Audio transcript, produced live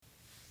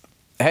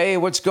Hey,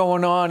 what's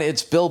going on?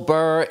 It's Bill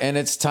Burr, and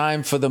it's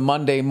time for the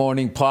Monday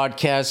morning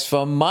podcast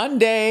for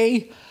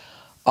Monday,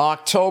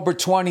 October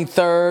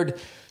 23rd,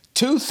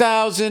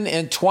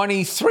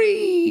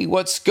 2023.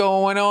 What's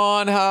going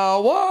on?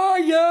 How are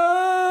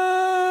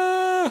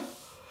ya?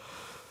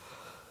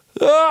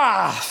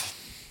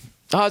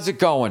 How's it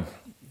going?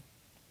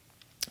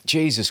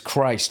 Jesus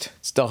Christ.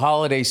 It's the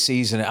holiday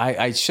season.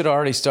 I should have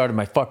already started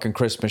my fucking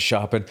Christmas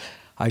shopping.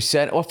 I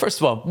said, well, first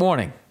of all,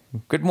 morning.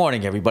 Good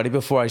morning, everybody.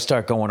 Before I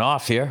start going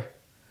off here,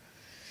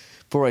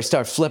 before I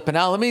start flipping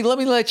out, let me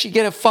let you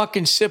get a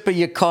fucking sip of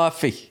your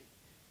coffee.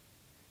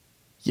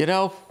 You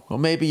know, or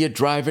maybe you're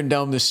driving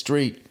down the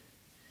street.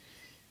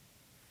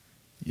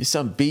 You're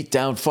some beat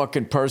down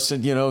fucking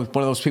person, you know,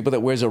 one of those people that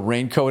wears a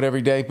raincoat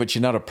every day, but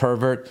you're not a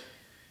pervert.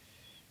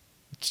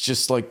 It's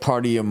just like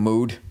part of your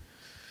mood.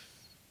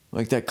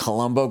 Like that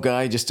Columbo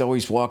guy, just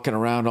always walking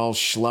around all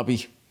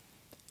schlubby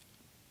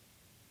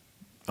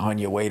on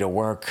your way to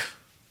work.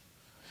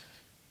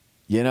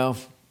 You know,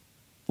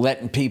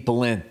 letting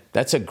people in.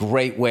 That's a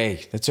great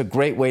way. That's a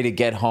great way to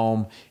get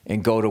home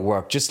and go to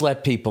work. Just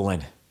let people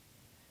in.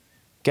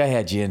 Go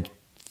ahead, you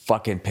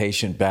fucking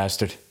patient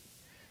bastard.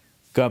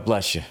 God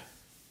bless you.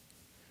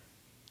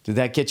 Did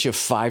that get you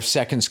 5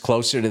 seconds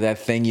closer to that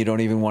thing you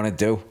don't even want to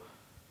do?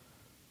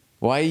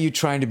 Why are you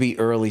trying to be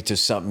early to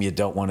something you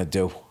don't want to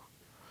do?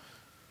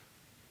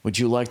 Would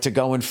you like to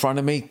go in front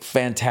of me?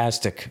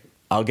 Fantastic.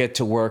 I'll get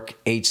to work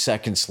 8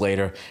 seconds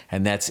later,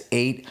 and that's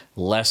 8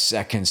 less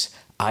seconds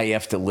I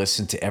have to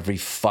listen to every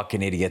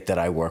fucking idiot that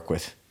I work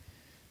with.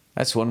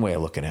 That's one way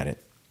of looking at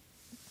it.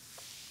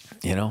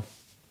 You know?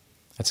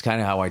 That's kind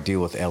of how I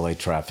deal with LA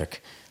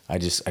traffic. I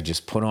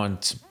just put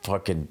on some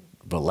fucking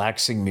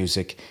relaxing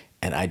music,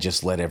 and I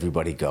just let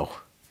everybody go.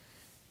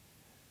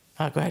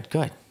 Oh, go ahead.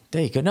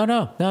 There you go.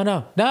 No.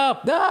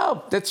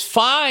 That's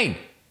fine.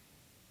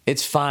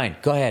 It's fine.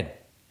 Go ahead.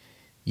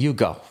 You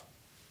go.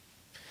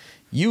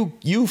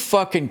 You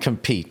fucking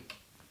compete.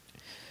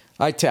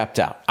 I tapped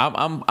out.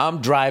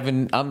 I'm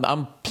driving.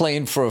 I'm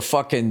playing for a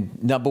fucking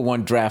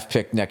 #1 draft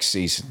pick next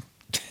season.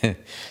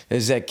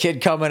 There's that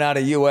kid coming out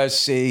of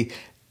USC.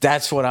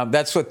 That's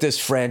what this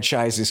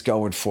franchise is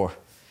going for.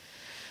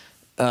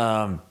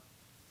 Yeah.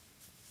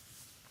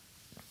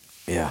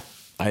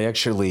 I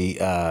actually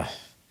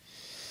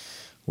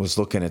was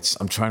looking at.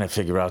 I'm trying to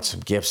figure out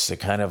some gifts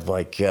that kind of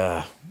like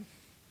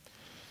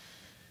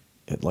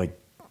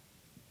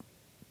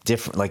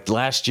different. Like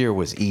last year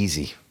was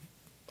easy.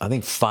 I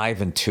think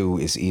 5 and 2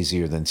 is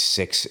easier than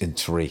 6 and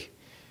 3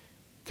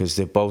 because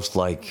they're both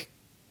like,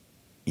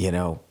 you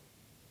know,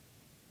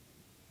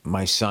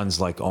 my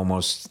son's like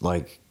almost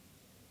like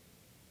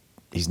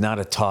he's not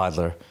a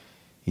toddler.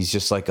 He's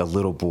just like a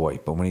little boy.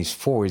 But when he's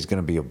 4, he's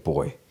going to be a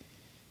boy.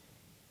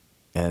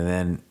 And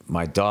then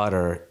my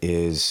daughter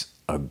is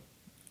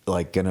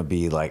going to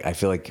be like, I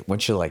feel like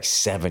once you're like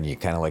 7, you're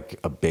kind of like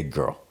a big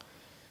girl.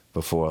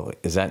 Before,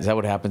 is that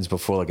what happens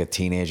before like a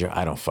teenager?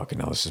 I don't fucking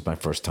know. This is my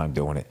first time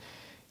doing it.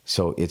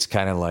 So it's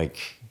kind of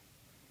like,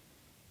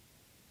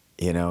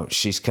 you know,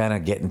 she's kind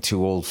of getting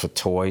too old for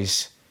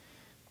toys,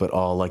 but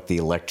all like the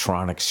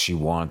electronics she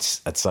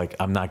wants. It's like,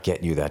 I'm not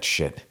getting you that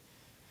shit.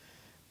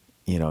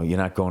 You know, you're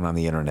not going on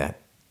the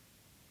internet.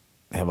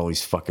 Have all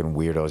these fucking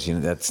weirdos. You know,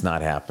 that's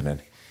not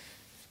happening.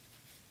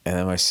 And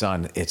then my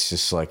son, it's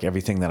just like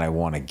everything that I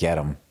want to get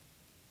him,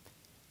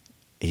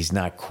 he's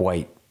not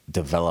quite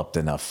developed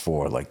enough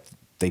for. Like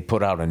they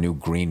put out a new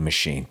green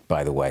machine,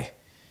 by the way.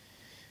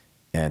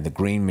 And the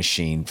green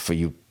machine, for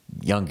you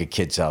younger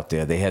kids out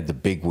there, they had the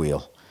big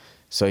wheel.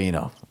 So, you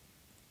know,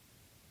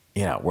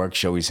 at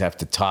work you always have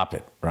to top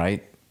it,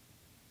 right?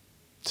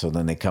 So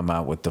then they come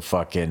out with the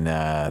fucking,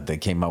 they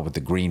came out with the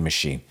green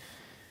machine.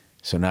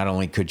 So not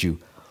only could you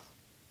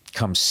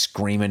come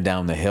screaming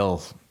down the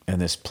hill in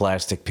this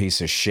plastic piece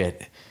of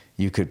shit,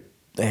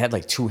 they had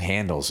like 2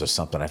 handles or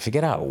something. I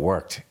forget how it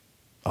worked.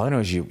 All I know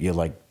is you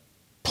like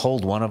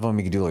pulled one of them,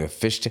 you could do like a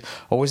fish tail.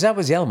 Or was the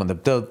other one?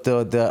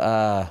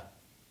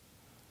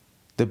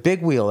 The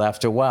big wheel,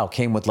 after a while,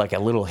 came with like a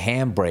little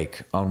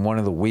handbrake on one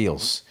of the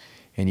wheels,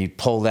 and you'd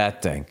pull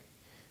that thing.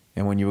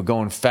 And when you were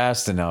going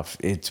fast enough,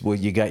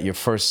 you got your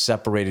first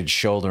separated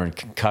shoulder and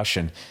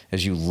concussion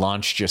as you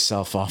launched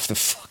yourself off the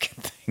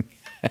fucking thing.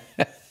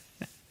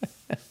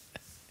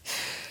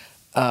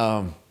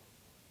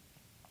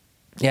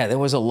 Yeah, there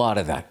was a lot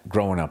of that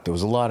growing up. There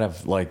was a lot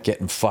of like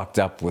getting fucked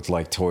up with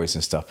like toys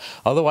and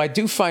stuff. Although I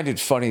do find it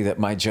funny that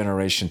my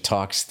generation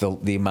talks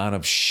the amount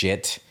of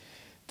shit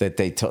that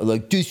they talk.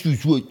 Like, this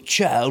was what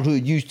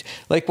childhood used to.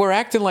 Like, we're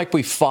acting like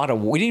we fought a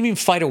war. We didn't even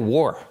fight a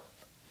war,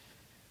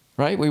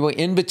 right? We were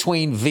in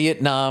between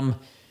Vietnam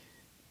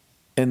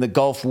and the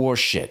Gulf War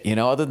shit. You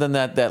know, other than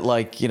that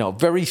like, you know,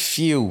 very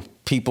few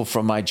people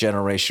from my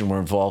generation were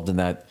involved in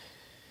that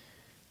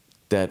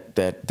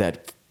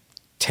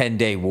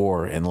 10-day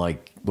war in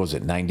like, what was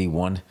it,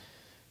 91?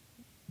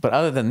 But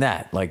other than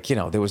that, like, you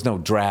know, there was no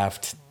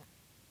draft.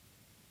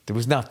 There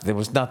was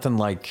nothing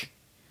like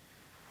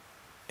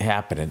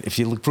happening. If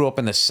you grew up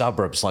in the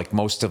suburbs like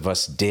most of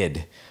us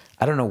did,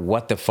 I don't know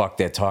what the fuck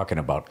they're talking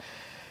about.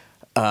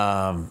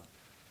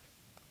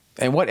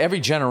 and what every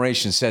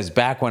generation says,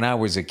 back when I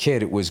was a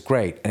kid, it was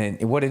great. And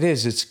what it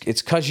is,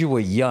 it's because you were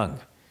young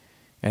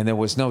and there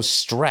was no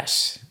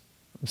stress.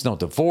 There was no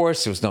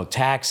divorce. There was no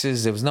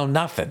taxes. There was no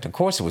nothing. Of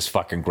course it was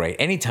fucking great.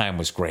 Any time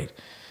was great.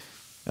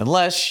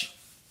 Unless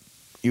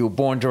you were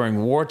born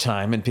during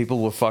wartime and people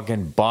were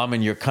fucking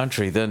bombing your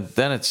country, then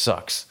it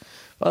sucks.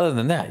 Other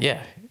than that,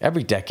 yeah,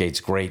 every decade's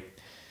great.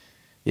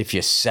 If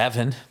you're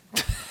 7,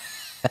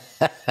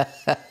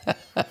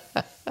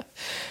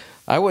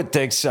 I would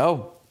think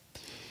so.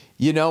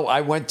 You know,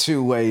 I went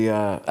to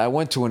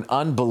an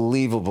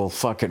unbelievable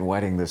fucking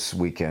wedding this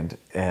weekend,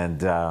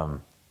 and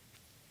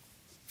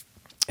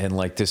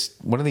like this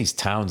one of these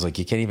towns, like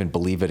you can't even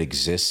believe it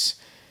exists.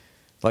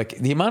 Like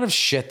the amount of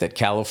shit that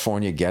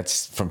California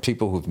gets from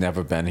people who've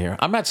never been here.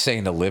 I'm not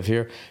saying to live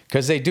here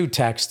because they do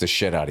tax the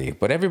shit out of you,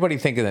 but everybody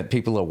thinking that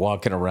people are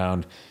walking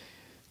around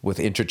with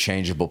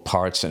interchangeable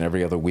parts and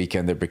every other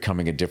weekend they're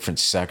becoming a different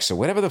sex or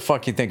whatever the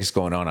fuck you think is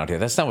going on out here.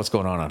 That's not what's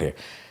going on out here.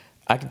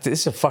 This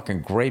is a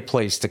fucking great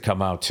place to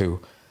come out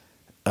to.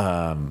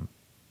 Like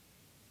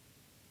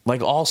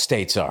all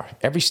states are.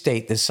 Every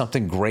state, there's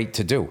something great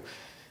to do.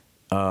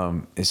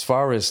 As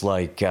far as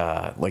like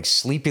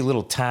sleepy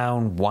little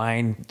town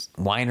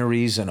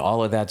wineries and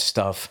all of that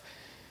stuff,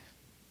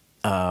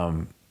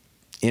 in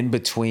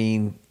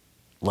between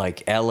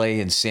like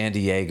LA and San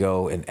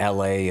Diego and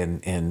LA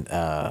and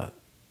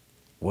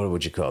what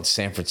would you call it?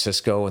 San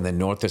Francisco, and then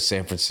north of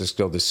San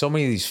Francisco. There's so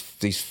many of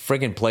these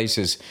friggin'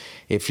 places.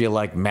 If you're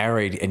like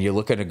married and you're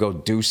looking to go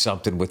do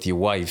something with your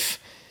wife,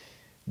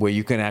 where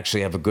you can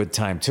actually have a good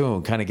time too,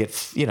 and kind of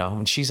get, you know,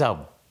 and she's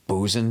out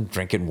boozing,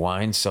 drinking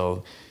wine,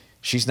 so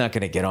she's not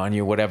going to get on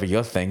you, whatever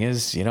your thing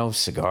is, you know,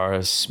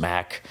 cigars,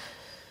 smack.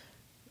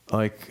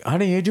 Like,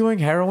 honey, you doing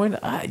heroin?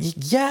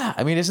 Yeah.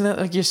 I mean, isn't that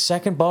like your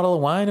second bottle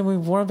of wine?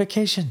 And we're on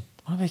vacation.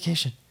 We're on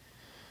vacation.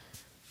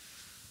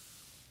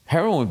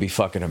 Heroin would be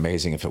fucking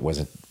amazing if it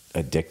wasn't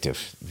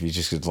addictive. If you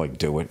just could like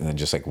do it and then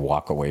just like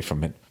walk away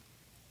from it.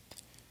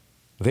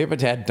 Have they ever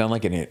done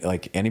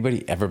like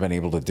anybody ever been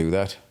able to do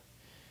that?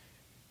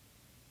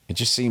 It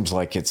just seems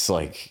like it's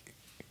like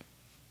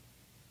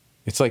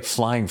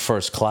flying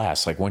first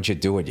class. Like once you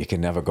do it, you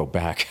can never go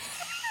back.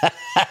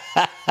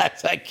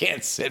 I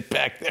can't sit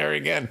back there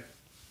again.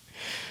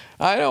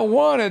 I don't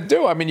want to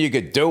do it. I mean, you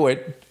could do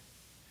it.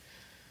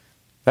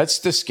 That's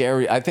the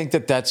scary. I think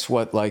that's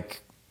what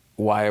like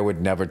why I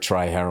would never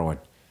try heroin.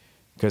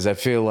 Because I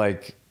feel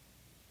like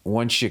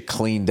once you're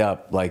cleaned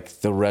up,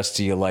 like the rest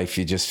of your life,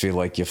 you just feel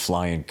like you're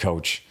flying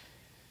coach.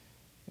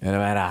 And no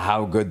matter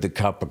how good the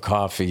cup of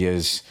coffee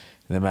is,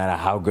 no matter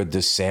how good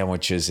the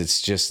sandwich is,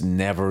 it's just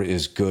never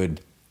as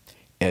good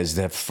as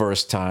that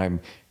first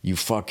time you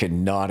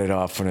fucking nodded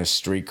off on a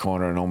street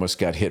corner and almost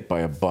got hit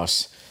by a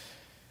bus.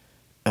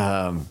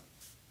 Fucking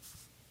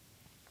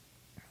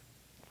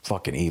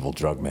evil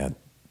drug, man.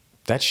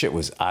 That shit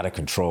was out of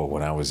control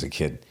when I was a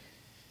kid.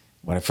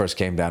 When I first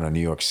came down to New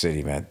York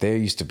City, man, there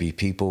used to be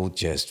people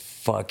just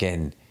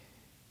fucking.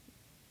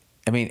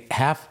 I mean,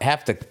 half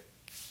the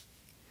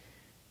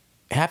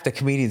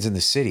comedians in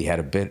the city had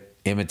a bit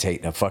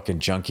imitating a fucking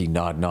junkie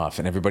nodding off,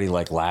 and everybody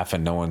like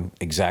laughing, knowing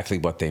exactly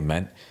what they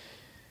meant.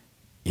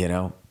 You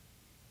know,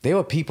 there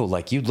were people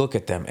like you'd look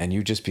at them and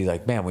you'd just be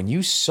like, man, when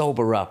you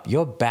sober up,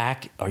 your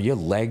back or your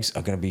legs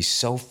are gonna be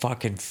so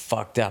fucking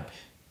fucked up.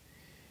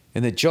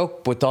 And the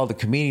joke with all the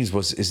comedians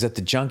is that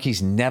the junkies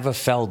never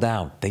fell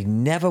down. They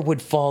never would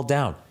fall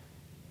down.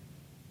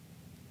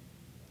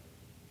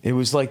 It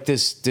was like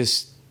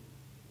this.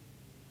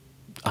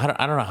 I don't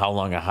know how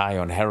long a high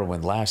on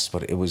heroin lasts,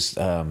 but it was.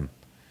 I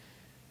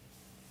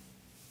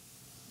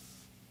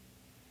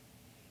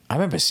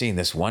remember seeing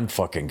this one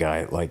fucking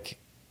guy. Like, it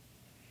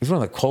was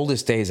one of the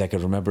coldest days I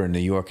could remember in New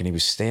York, and he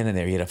was standing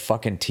there. He had a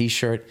fucking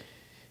t-shirt,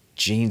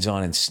 jeans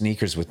on, and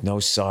sneakers with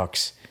no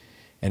socks.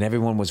 And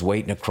everyone was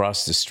waiting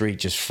across the street,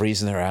 just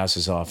freezing their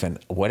asses off. And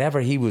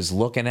whatever he was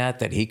looking at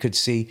that he could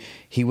see,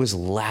 he was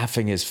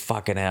laughing his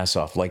fucking ass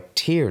off. Like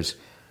tears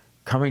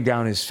coming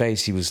down his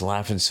face. He was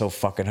laughing so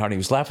fucking hard. He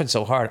was laughing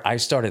so hard, I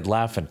started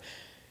laughing.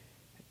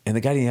 And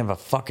the guy didn't have a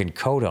fucking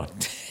coat on.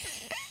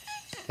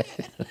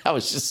 I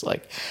was just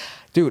like,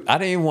 dude, I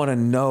didn't even want to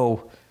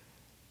know.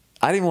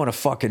 I didn't want to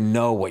fucking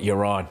know what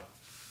you're on.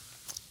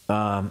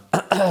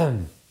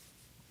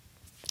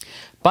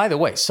 By the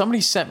way,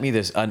 somebody sent me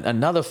this,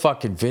 another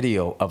fucking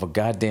video of a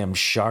goddamn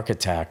shark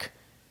attack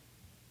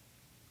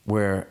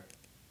where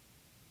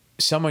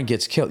someone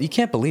gets killed. You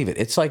can't believe it.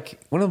 It's like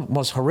one of the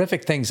most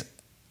horrific things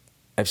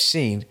I've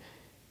seen.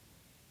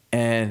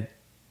 And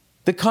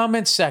the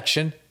comment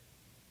section,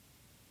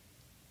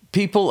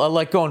 people are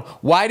like going,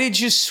 why did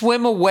you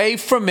swim away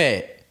from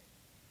it?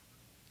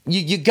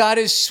 You got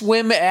to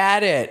swim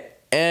at it.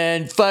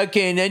 And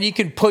fucking, then you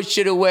can push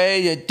it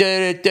away.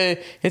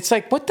 It's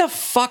like, what the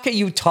fuck are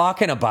you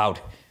talking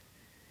about?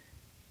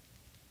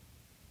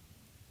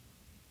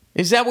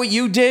 Is that what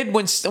you did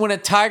when a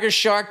tiger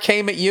shark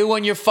came at you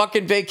on your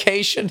fucking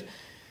vacation?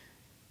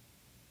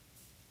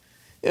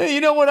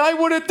 You know what I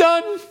would have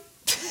done?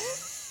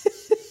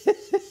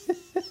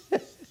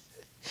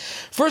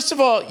 First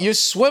of all, you're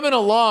swimming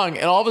along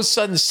and all of a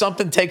sudden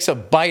something takes a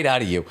bite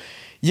out of you.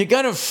 You're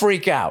going to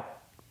freak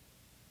out,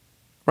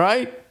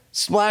 right?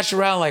 Splash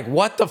around like,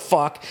 what the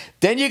fuck?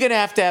 Then you're going to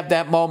have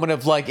that moment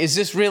of like, is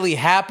this really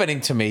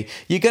happening to me?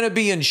 You're going to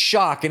be in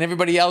shock, and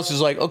everybody else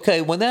is like,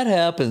 okay, when that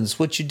happens,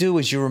 what you do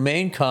is you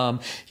remain calm.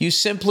 You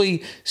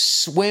simply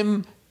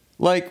swim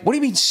like, what do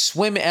you mean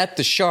swim at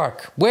the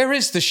shark? Where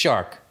is the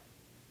shark?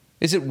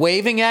 Is it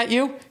waving at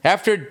you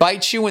after it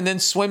bites you and then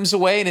swims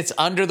away and it's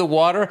under the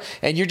water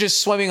and you're just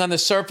swimming on the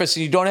surface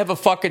and you don't have a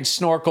fucking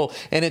snorkel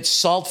and it's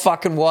salt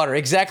fucking water?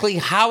 Exactly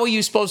how are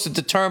you supposed to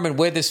determine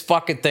where this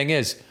fucking thing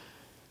is?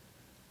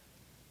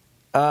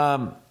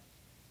 I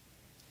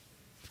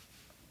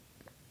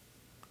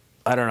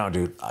don't know,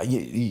 dude.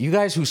 You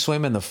guys who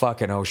swim in the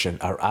fucking ocean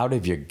are out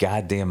of your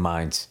goddamn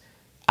minds.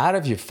 Out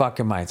of your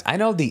fucking minds. I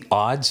know the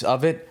odds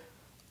of it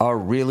are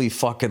really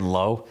fucking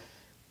low,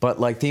 but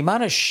like the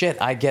amount of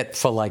shit I get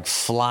for like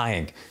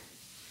flying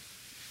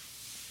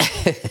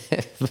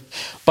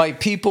by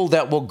people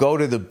that will go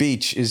to the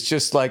beach is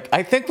just like,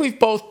 I think we've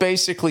both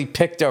basically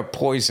picked our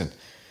poison.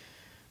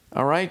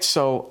 All right?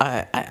 So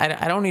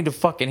I don't need to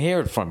fucking hear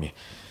it from you.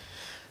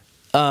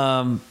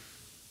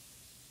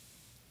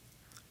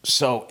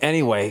 So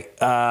anyway,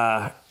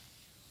 I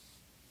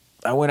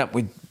went up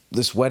with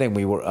this wedding.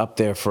 We were up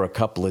there for a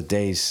couple of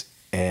days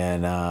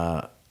and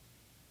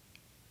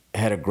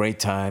had a great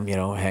time, you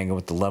know, hanging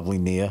with the lovely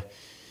Nia.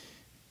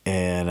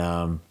 And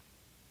I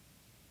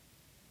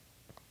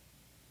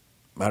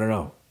don't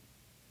know.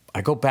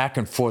 I go back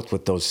and forth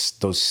with those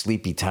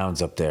sleepy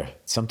towns up there.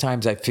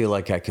 Sometimes I feel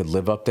like I could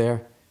live up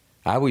there.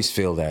 I always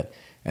feel that.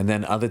 And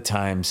then other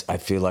times I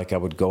feel like I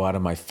would go out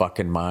of my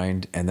fucking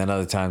mind. And then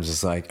other times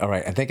it's like, all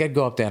right, I think I'd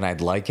go up there and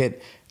I'd like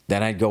it.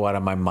 Then I'd go out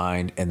of my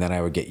mind and then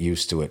I would get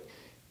used to it.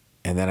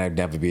 And then I'd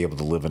never be able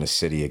to live in a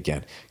city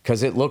again.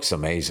 Because it looks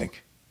amazing.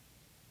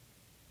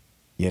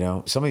 You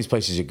know, some of these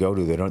places you go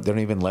to, they don't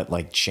even let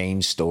like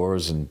chain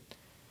stores and,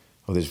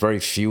 well, there's very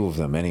few of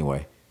them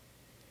anyway.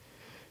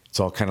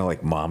 It's all kind of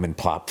like mom and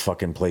pop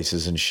fucking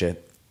places and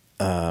shit.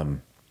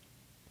 You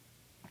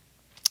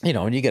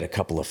know, and you get a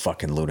couple of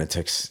fucking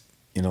lunatics.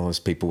 You know, those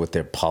people with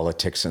their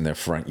politics in their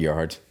front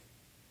yard.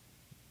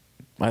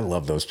 I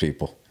love those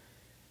people.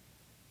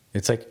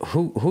 It's like,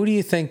 who do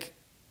you think?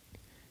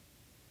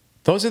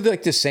 Those are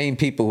like the same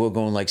people who are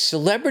going like,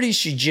 celebrities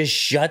should just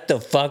shut the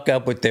fuck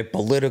up with their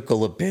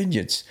political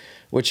opinions,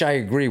 which I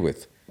agree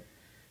with.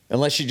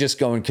 Unless you're just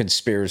going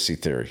conspiracy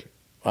theory.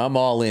 I'm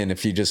all in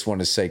if you just want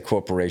to say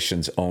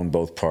corporations own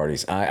both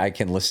parties. I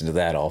can listen to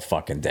that all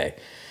fucking day.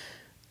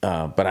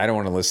 But I don't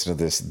want to listen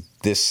to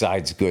this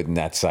side's good and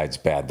that side's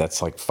bad.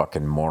 That's like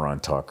fucking moron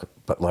talk.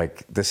 But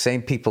like the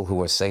same people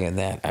who are saying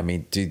that, I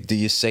mean, do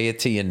you say it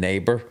to your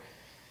neighbor?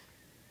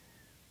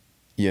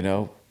 You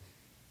know?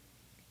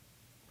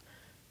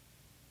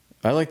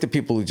 I like the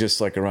people who just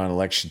like around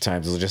election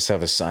times will just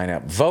have a sign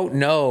up, vote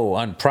no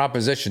on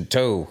Proposition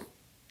 2.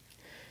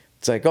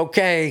 It's like,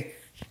 okay,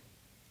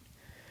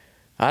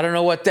 I don't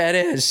know what that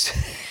is.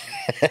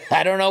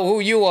 I don't know who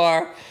you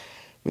are.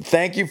 But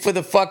thank you for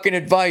the fucking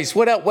advice.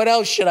 What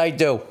else should I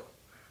do?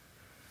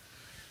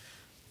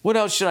 What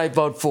else should I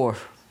vote for?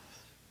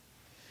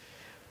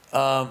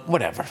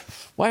 Whatever.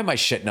 Why am I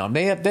shitting on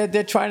them?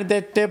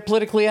 They're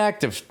politically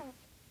active.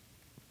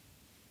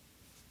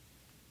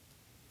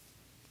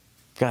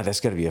 God,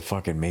 that's got to be a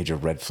fucking major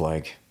red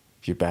flag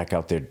if you're back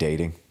out there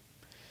dating.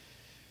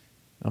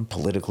 I'm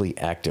politically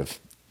active.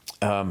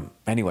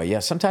 Anyway, yeah,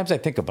 sometimes I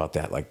think about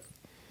that. Like,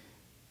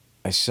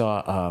 I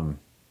saw...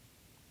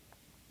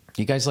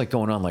 you guys like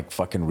going on like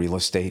fucking real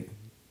estate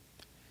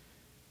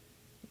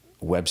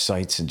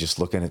websites and just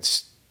looking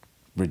at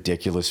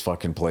ridiculous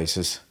fucking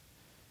places?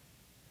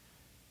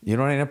 You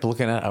know what I end up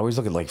looking at? I always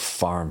look at like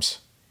farms.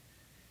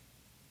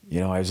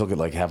 You know, I always look at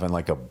like having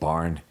like a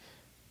barn.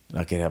 And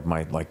I could have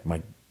my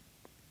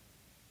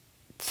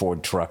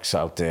Ford trucks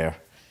out there.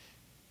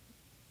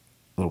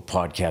 Little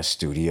podcast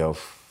studio.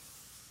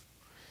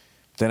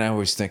 Then I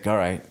always think, all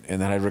right,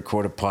 and then I'd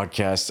record a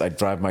podcast, I'd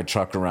drive my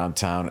truck around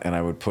town, and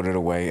I would put it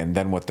away, and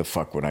then what the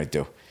fuck would I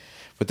do?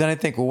 But then I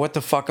think, well, what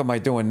the fuck am I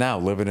doing now,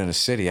 living in a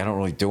city? I don't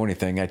really do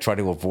anything. I try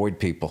to avoid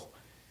people.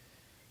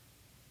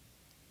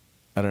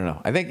 I don't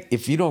know. I think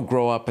if you don't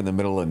grow up in the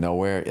middle of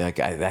nowhere, like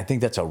I think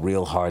that's a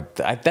real hard...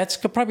 that's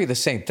probably the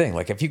same thing.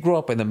 Like if you grow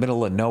up in the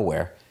middle of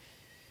nowhere,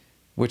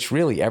 which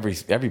really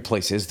every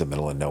place is the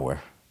middle of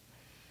nowhere.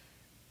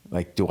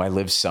 Like, do I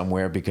live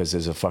somewhere because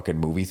there's a fucking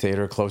movie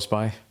theater close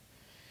by?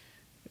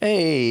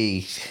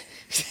 Hey,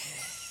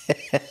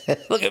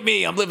 look at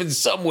me. I'm living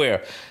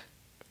somewhere.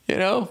 You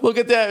know, look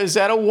at that. Is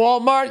that a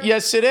Walmart?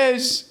 Yes, it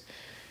is.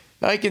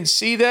 I can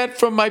see that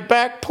from my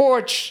back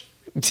porch.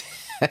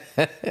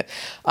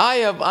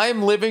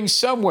 I'm living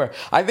somewhere.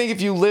 I think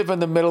if you live in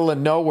the middle of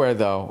nowhere,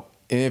 though,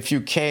 and if you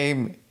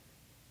came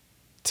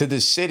to the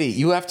city,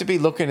 you have to be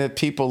looking at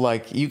people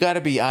like, you got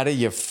to be out of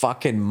your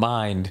fucking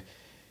mind.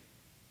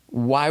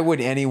 Why would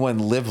anyone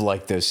live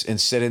like this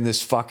and sit in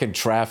this fucking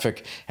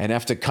traffic and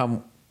have to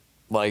come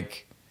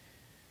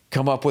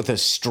up with a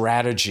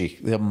strategy,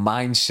 the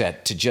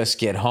mindset to just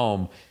get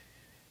home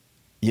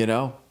You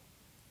know?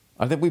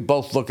 I think we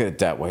both look at it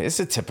that way. It's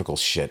a typical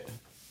shit.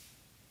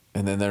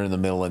 And then they're in the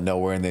middle of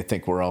nowhere and they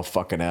think we're all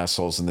fucking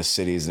assholes in the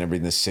cities and everybody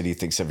in the city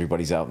thinks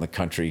everybody's out in the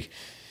country,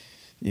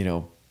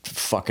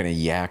 fucking a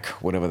yak,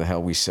 whatever the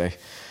hell we say.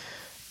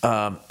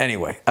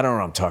 Anyway, I don't know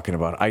what I'm talking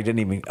about.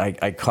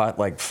 I caught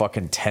like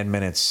fucking 10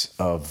 minutes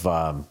of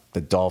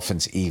the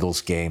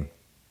Dolphins-Eagles game.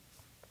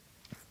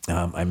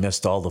 I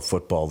missed all the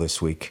football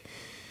this week.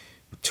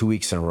 2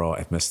 weeks in a row,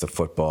 I've missed the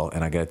football.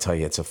 And I got to tell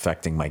you, it's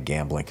affecting my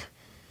gambling.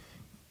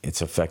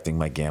 It's affecting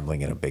my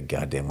gambling in a big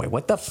goddamn way.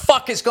 What the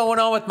fuck is going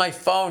on with my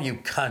phone, you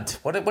cunt?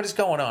 What is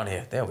going on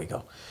here? There we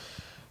go.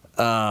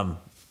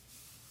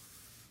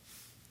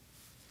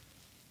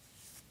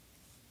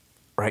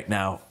 Right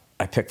now,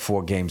 I pick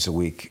 4 games a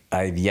week.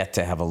 I've yet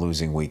to have a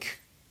losing week.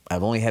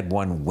 I've only had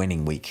one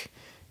winning week.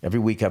 Every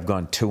week I've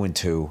gone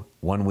 2-2.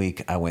 1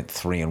 week I went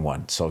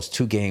 3-1. So it's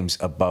 2 games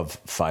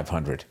above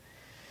 500.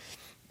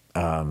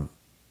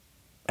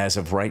 As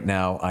of right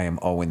now, I am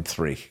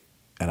 0-3.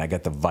 And I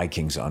got the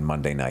Vikings on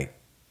Monday night.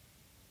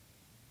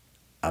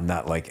 I'm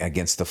not like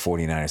against the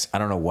 49ers. I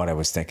don't know what I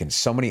was thinking.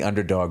 So many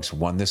underdogs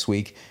won this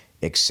week,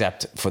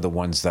 except for the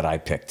ones that I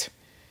picked.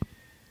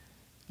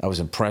 I was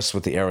impressed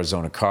with the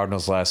Arizona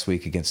Cardinals last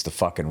week against the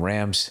fucking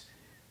Rams,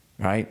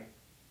 right?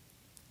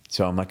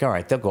 So I'm like, all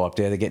right, they'll go up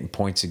there. They're getting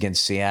points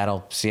against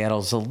Seattle.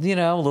 Seattle's, a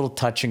little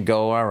touch and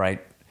go. All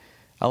right.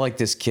 I like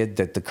this kid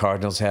that the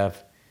Cardinals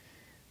have.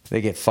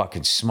 They get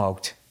fucking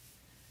smoked.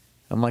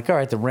 I'm like, all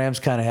right, the Rams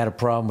kind of had a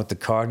problem with the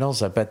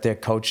Cardinals. I bet their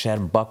coach had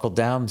them buckled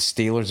down. The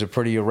Steelers are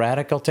pretty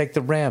erratic. I'll take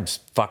the Rams.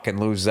 Fucking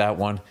lose that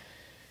one.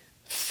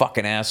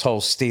 Fucking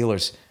asshole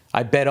Steelers.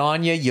 I bet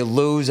on you, you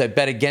lose. I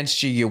bet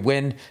against you, you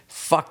win.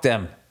 Fuck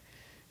them.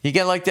 You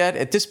get like that?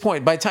 At this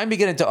point, by the time you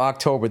get into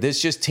October, there's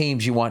just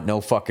teams you want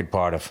no fucking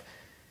part of.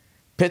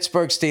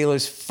 Pittsburgh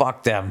Steelers,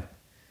 fuck them.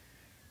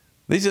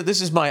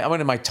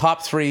 I'm in my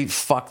top 3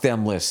 fuck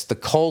them list. The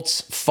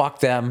Colts, fuck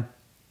them.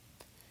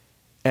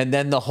 And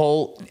then the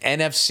whole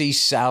NFC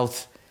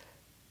South,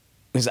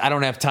 because I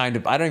don't have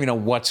time I don't even know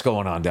what's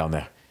going on down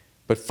there.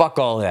 But fuck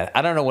all that.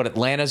 I don't know what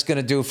Atlanta's going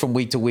to do from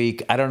week to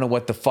week. I don't know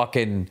what the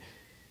fucking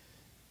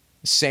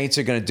Saints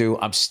are going to do.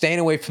 I'm staying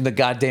away from the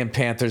goddamn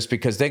Panthers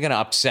because they're going to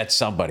upset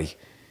somebody.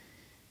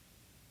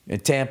 In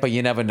Tampa,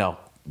 you never know.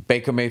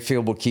 Baker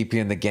Mayfield will keep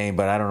you in the game,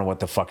 but I don't know what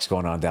the fuck's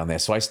going on down there.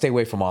 So I stay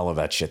away from all of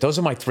that shit. Those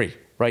are my 3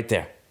 right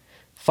there.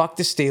 Fuck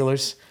the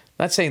Steelers.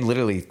 I'm not saying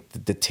literally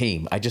the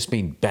team. I just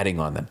mean betting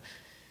on them.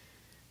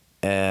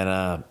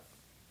 And,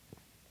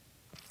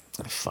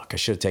 fuck, I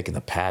should have taken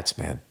the Pats,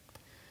 man.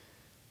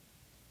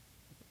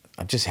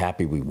 I'm just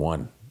happy we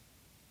won,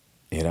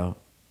 Bill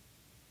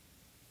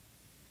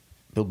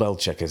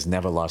Belichick has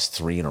never lost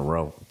 3 in a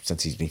row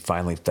since he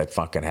finally, that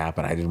fucking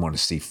happened. I didn't want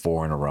to see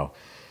 4 in a row.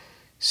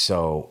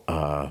 So,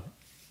 I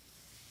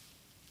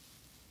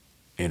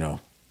don't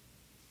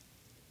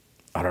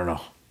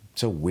know.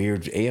 It's a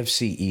weird,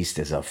 AFC East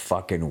is a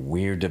fucking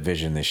weird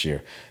division this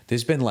year.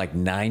 There's been like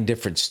 9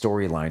 different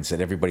storylines that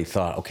everybody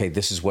thought, okay,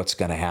 this is what's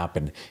going to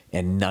happen.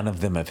 And none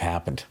of them have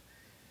happened.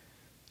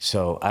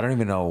 So I don't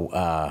even know.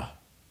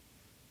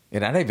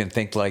 And I don't even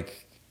think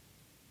like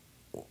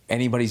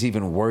anybody's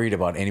even worried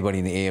about anybody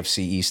in the AFC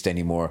East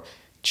anymore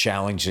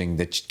challenging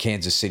the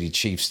Kansas City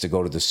Chiefs to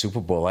go to the Super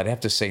Bowl. I'd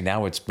have to say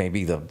now it's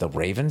maybe the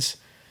Ravens.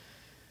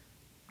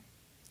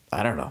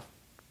 I don't know.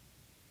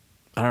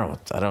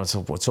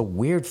 It's a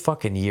weird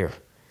fucking year,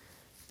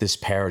 this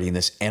parody in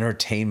this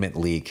entertainment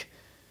league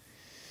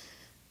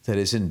that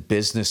is in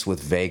business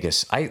with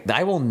Vegas.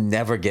 I will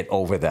never get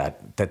over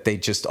that they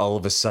just all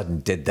of a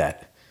sudden did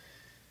that.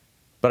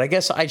 But I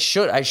guess I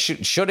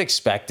should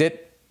expect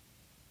it.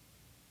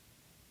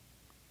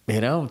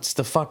 It's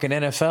the fucking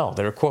NFL.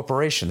 They're a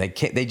corporation.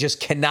 They just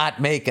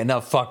cannot make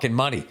enough fucking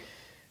money.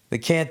 They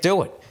can't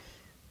do it.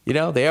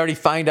 They already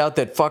find out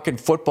that fucking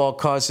football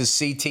causes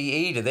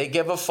CTE. Do they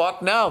give a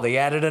fuck? No, they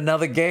added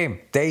another game.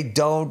 They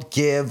don't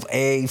give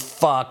a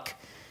fuck.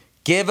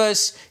 Give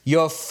us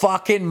your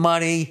fucking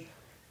money,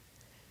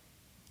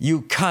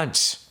 you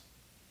cunts.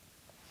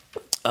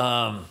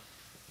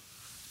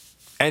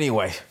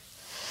 Anyway,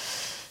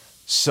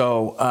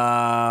 so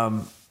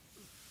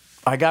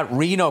I got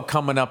Reno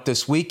coming up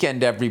this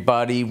weekend,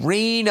 everybody.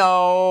 Reno,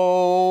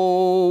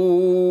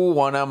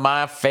 one of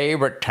my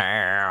favorite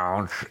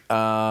towns.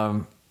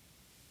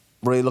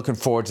 Really looking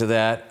forward to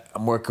that.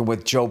 I'm working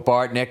with Joe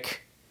Bartnick,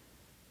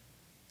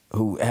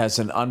 who has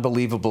an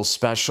unbelievable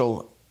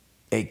special,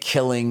 A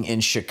Killing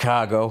in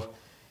Chicago.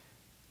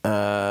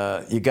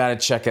 You got to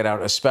check it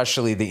out,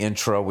 especially the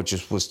intro,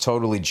 which was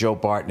totally Joe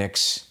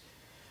Bartnick's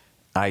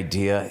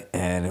idea,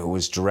 and it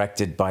was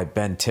directed by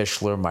Ben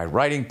Tischler, my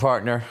writing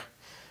partner,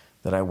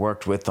 that I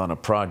worked with on a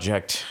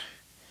project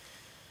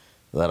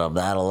that I'm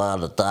not allowed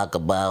to talk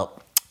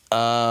about.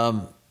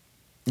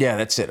 Yeah,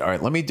 that's it. All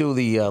right, let me do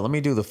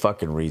the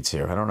fucking reads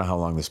here. I don't know how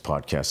long this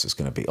podcast is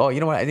going to be. Oh, you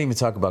know what? I didn't even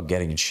talk about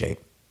getting in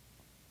shape.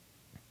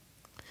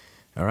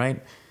 All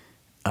right,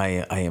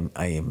 I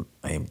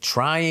am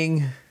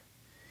trying.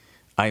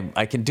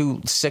 I can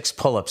do 6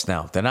 pull-ups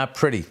now. They're not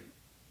pretty,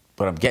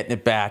 but I'm getting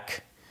it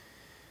back.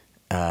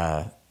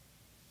 And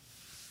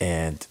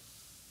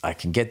I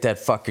can get that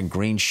fucking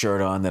green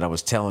shirt on that I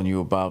was telling you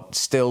about.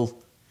 Still,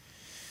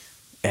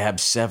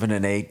 abs 7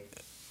 and 8,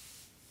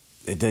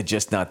 they're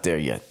just not there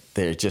yet.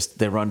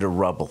 They're under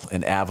rubble,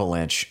 an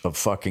avalanche of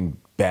fucking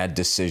bad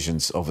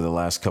decisions over the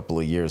last couple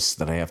of years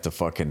that I have to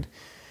fucking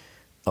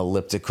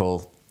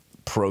elliptical,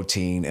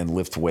 protein, and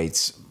lift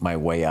weights my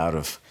way out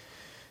of.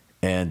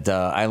 And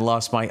I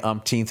lost my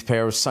umpteenth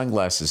pair of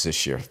sunglasses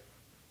this year.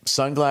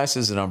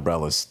 Sunglasses and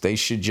umbrellas, they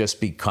should just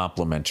be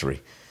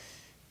complimentary.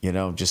 You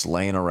know, just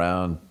laying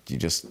around, you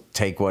just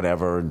take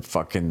whatever and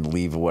fucking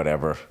leave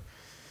whatever.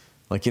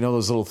 Like, you know,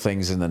 those little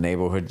things in the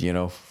neighborhood, you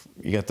know,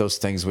 you got those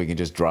things where you can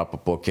just drop a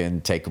book in,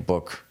 take a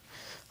book,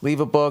 leave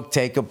a book,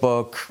 take a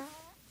book,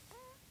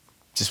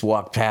 just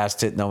walk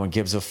past it, no one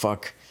gives a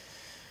fuck.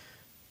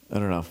 I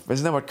don't know.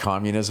 Isn't that what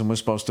communism was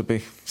supposed to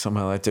be?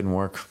 Somehow that didn't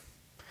work.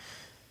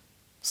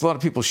 There's a lot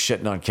of people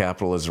shitting on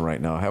capitalism right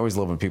now. I always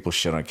love when people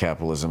shit on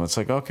capitalism. It's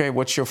like, okay,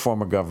 what's your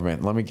form of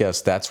government? Let me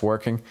guess, that's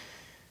working?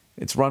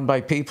 It's run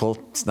by people.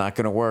 It's not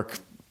going to work.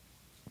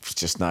 It's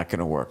just not going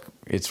to work.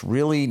 It's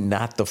really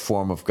not the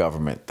form of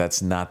government. That's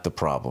not the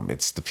problem.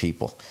 It's the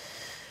people.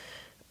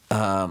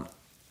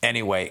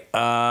 Anyway,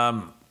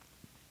 all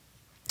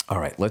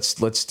right,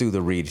 let's do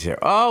the read here.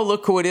 Oh,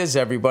 look who it is,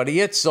 everybody.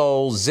 It's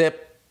old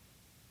Zip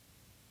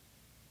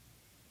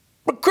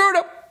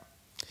Recruiter.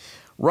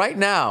 Right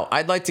now,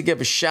 I'd like to give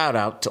a shout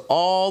out to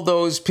all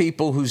those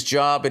people whose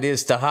job it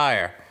is to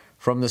hire.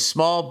 From the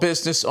small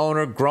business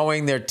owner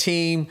growing their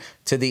team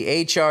to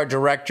the HR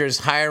directors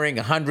hiring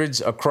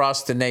hundreds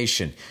across the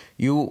nation.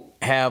 You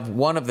have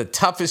one of the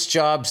toughest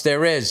jobs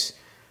there is.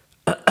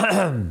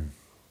 I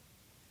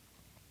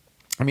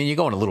mean, you're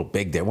going a little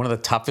big there. One of the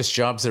toughest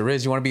jobs there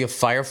is. You want to be a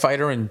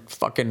firefighter in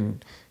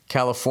fucking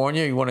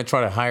California? You want to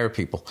try to hire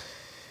people?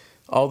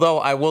 Although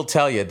I will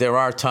tell you, there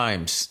are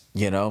times,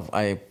 you know,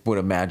 I would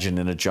imagine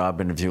in a job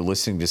interview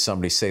listening to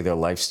somebody say their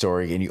life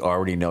story and you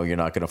already know you're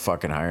not going to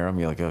fucking hire them.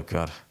 You're like, oh,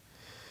 God.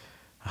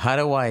 How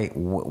do I,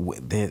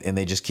 and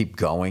they just keep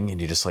going,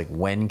 and you're just like,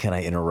 when can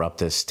I interrupt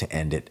this to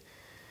end it?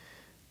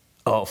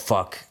 Oh,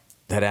 fuck.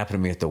 That happened to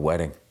me at the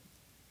wedding.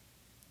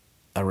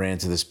 I ran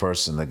into this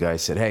person. The guy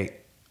said, hey,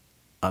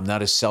 I'm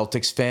not a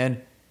Celtics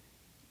fan,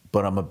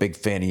 but I'm a big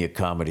fan of your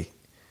comedy.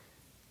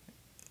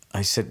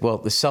 I said, well,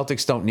 the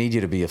Celtics don't need you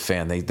to be a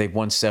fan. They've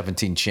won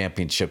 17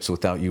 championships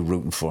without you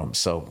rooting for them.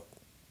 So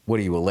what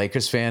are you, a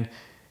Lakers fan?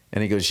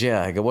 And he goes,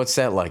 yeah. I go, what's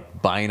that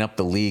like, buying up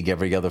the league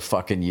every other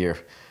fucking year?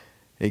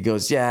 He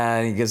goes, yeah.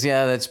 And he goes,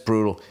 yeah, that's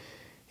brutal.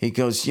 He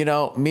goes, you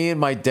know, me and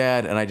my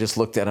dad, and I just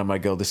looked at him, I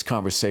go, this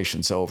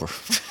conversation's over.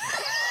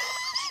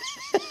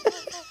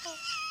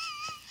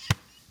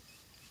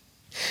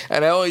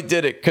 And I only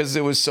did it because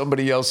there was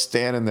somebody else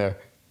standing there.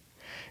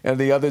 And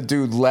the other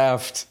dude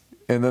laughed.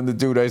 And then the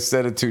dude I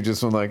said it to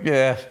just went like,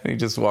 yeah. And he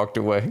just walked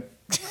away.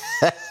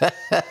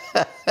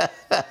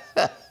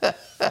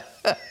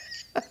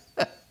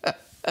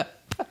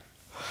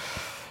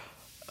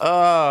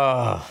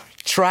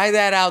 Try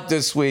that out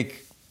this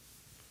week.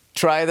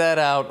 Try that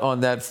out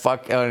on that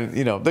fuck.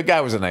 You know, the guy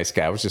was a nice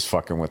guy. I was just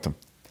fucking with him.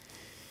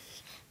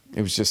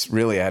 It was just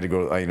really, I had to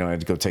go. I had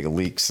to go take a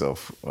leak. So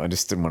I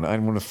just didn't want to. I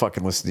didn't want to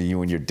fucking listen to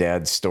you and your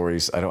dad's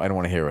stories. I don't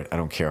want to hear it. I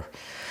don't care.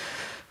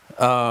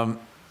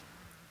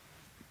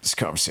 This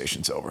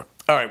conversation's over.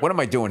 All right, what am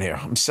I doing here?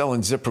 I'm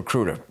selling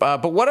ZipRecruiter.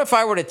 But what if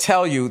I were to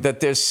tell you that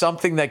there's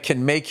something that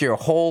can make your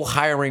whole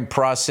hiring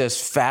process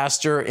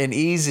faster and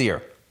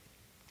easier?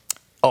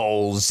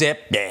 Oh, Zip.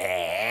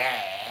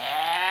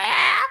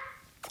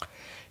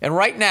 And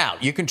right now,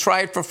 you can try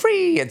it for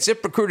free at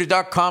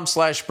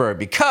ZipRecruiter.com/bird.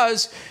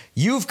 Because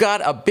you've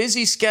got a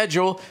busy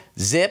schedule,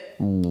 Zip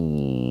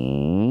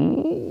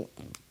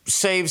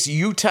saves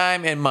you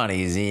time and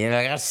money.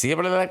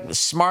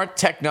 Smart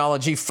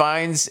technology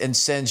finds and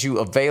sends you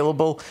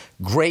available,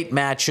 great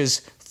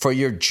matches for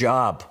your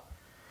job.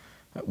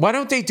 Why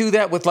don't they do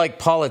that with, like,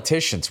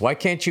 politicians? Why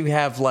can't you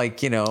have,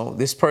 like, you know,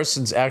 this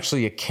person's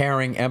actually a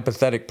caring,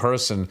 empathetic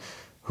person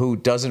who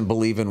doesn't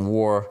believe in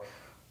war,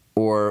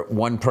 or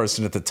one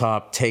person at the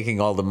top taking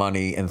all the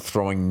money and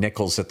throwing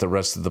nickels at the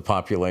rest of the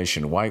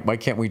population? Why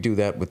can't we do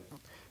that with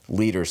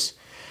leaders?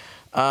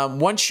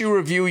 Once you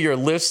review your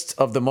list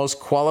of the most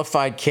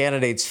qualified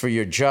candidates for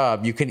your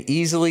job, you can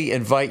easily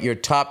invite your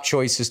top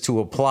choices to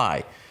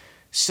apply.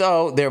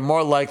 So they're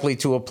more likely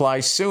to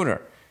apply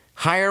sooner.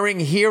 Hiring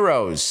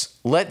heroes.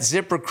 Let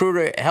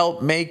ZipRecruiter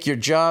help make your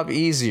job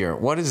easier.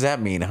 What does that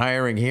mean,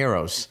 hiring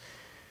heroes?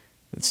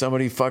 Did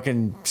somebody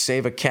fucking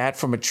save a cat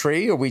from a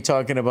tree? Are we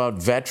talking about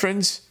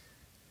veterans?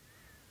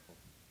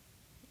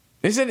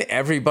 Isn't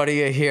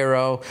everybody a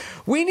hero?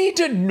 We need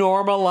to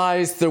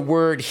normalize the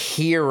word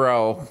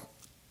hero.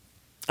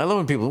 I love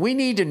when people, we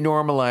need to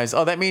normalize.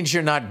 Oh, that means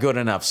you're not good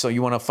enough, so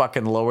you want to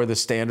fucking lower the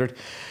standard?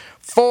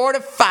 4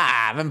 to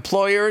 5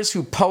 employers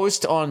who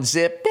post on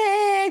Zip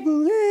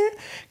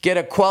get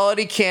a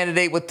quality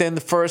candidate within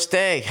the first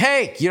day.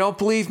 Hey, you don't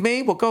believe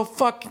me? Well, go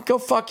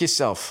fuck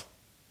yourself.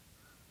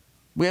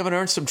 We haven't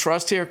earned some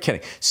trust here?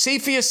 Kidding. See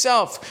for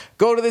yourself.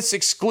 Go to this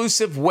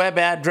exclusive web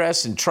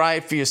address and try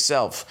it for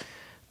yourself.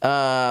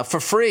 for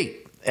free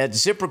at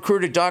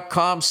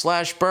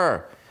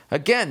ziprecruiter.com/Burr.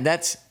 Again,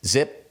 that's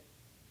ZipRecruiter.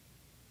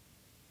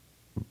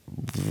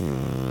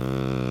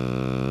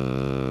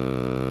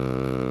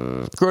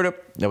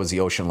 That was the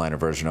ocean liner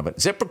version of it.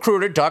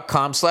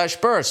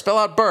 ZipRecruiter.com/Burr. Spell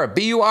out Burr,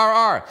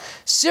 B-U-R-R.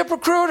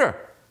 ZipRecruiter,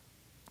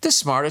 the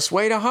smartest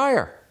way to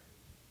hire.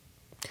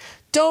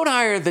 Don't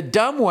hire the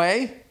dumb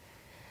way.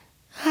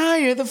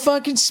 Hire the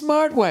fucking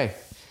smart way.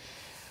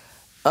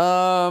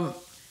 I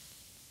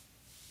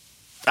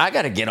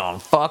got to get on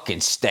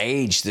fucking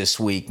stage this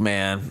week,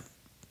 man.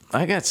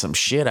 I got some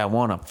shit I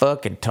want to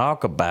fucking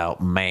talk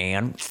about,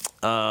 man.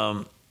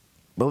 But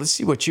let's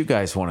see what you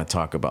guys want to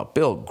talk about.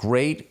 Bill,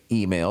 great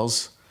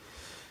emails.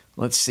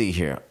 Let's see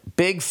here.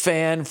 Big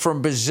fan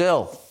from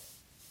Brazil.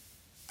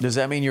 Does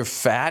that mean you're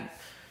fat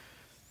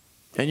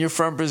and you're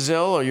from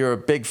Brazil, or you're a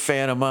big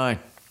fan of mine?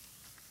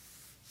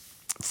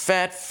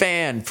 Fat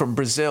fan from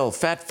Brazil.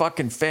 Fat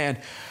fucking fan.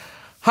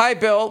 Hi,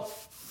 Bill.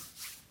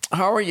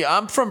 How are you?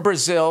 I'm from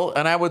Brazil,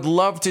 and I would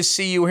love to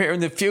see you here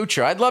in the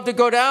future. I'd love to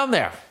go down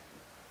there.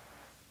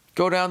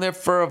 Go down there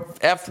for a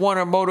F1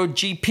 or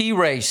MotoGP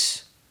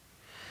race.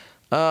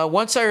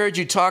 Once I heard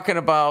you talking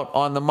about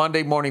on the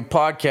Monday morning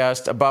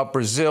podcast about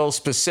Brazil,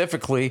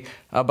 specifically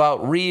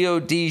about Rio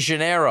de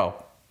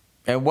Janeiro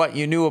and what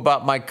you knew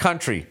about my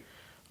country.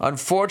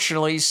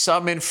 Unfortunately,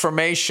 some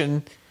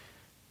information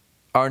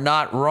are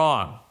not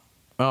wrong.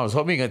 I was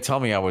hoping you were going to tell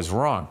me I was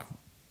wrong.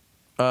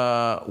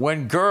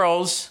 When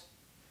girls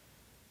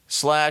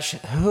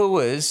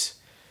 /whoas,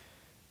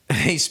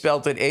 he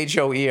spelled it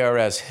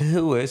H-O-E-R-S,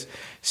 whoas,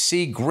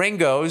 see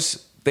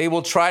gringos, they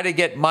will try to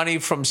get money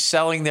from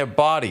selling their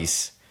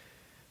bodies.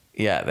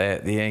 Yeah,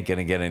 they ain't going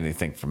to get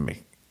anything from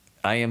me.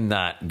 I am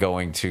not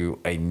going to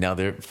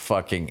another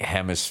fucking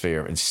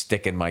hemisphere and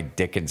sticking my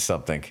dick in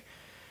something.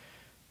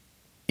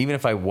 Even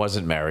if I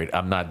wasn't married,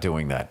 I'm not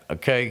doing that,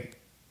 okay?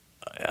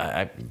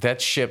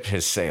 That ship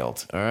has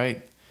sailed, all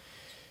right?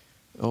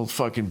 Old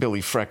fucking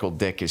Billy Freckle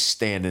Dick is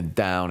standing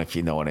down, if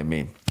you know what I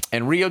mean.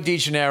 And Rio de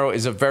Janeiro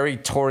is a very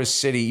tourist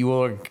city. You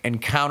will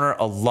encounter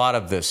a lot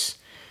of this.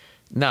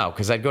 No,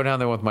 because I'd go down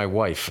there with my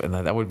wife, and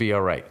that would be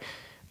all right.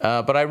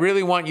 But I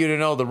really want you to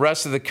know the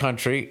rest of the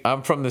country.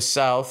 I'm from the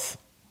south,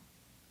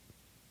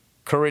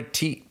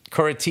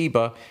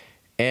 Curitiba,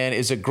 and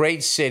is a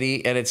great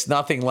city, and it's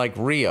nothing like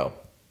Rio.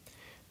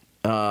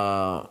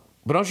 But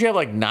don't you have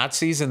like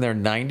Nazis in their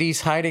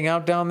 90s hiding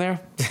out down there?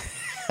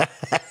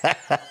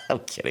 I'm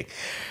kidding.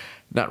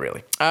 Not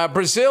really.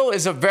 Brazil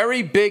is a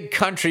very big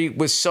country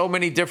with so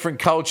many different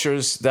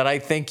cultures that I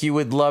think you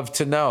would love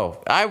to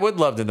know. I would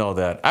love to know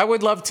that. I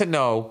would love to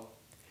know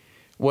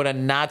what a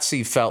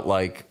Nazi felt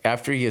like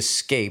after he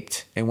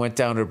escaped and went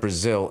down to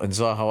Brazil and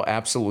saw how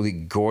absolutely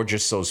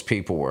gorgeous those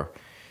people were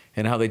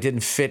and how they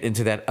didn't fit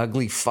into that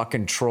ugly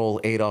fucking troll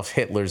Adolf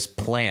Hitler's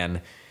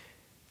plan.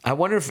 I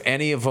wonder if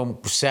any of them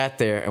sat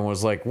there and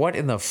was like, what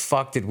in the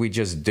fuck did we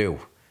just do?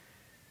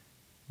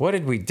 What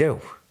did we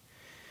do?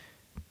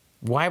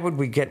 Why would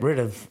we get rid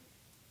of...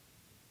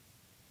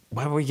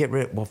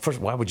 Well,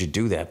 first, why would you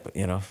do that? But,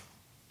 you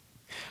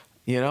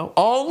know,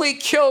 only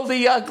kill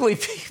the ugly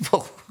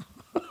people.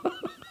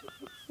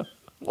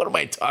 What am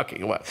I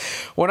talking about?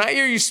 When I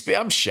hear you speak,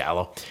 I'm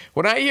shallow.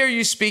 When I hear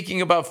you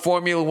speaking about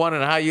Formula One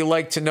and how you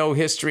like to know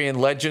history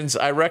and legends,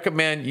 I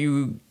recommend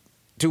you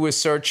do a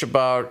search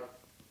about,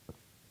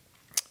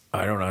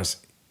 I don't know,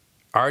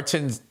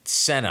 Ayrton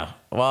Senna.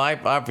 Well,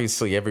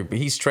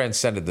 he's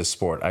transcended the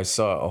sport. I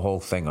saw a whole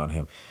thing on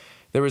him.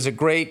 There was a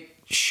great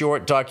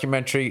short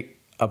documentary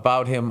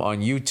about him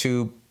on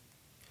YouTube,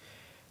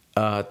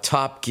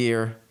 Top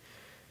Gear.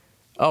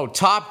 Oh,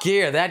 Top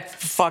Gear, that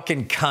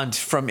fucking cunt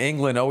from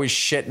England always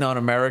shitting on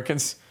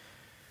Americans.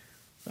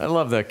 I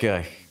love that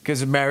guy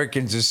because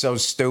Americans are so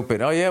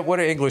stupid. Oh yeah, what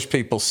are English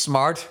people?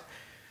 Smart?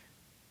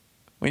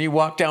 When you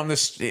walk down the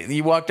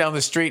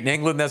street in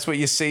England, that's what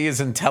you see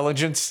is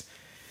intelligence.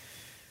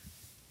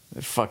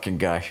 That fucking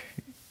guy.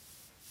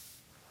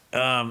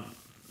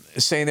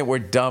 Saying that we're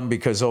dumb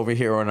because over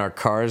here on our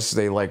cars,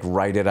 they like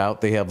write it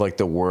out. They have like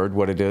the word,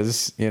 what it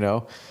is, you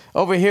know.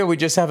 Over here, we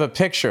just have a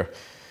picture.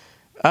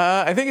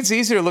 I think it's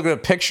easier to look at a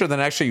picture than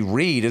actually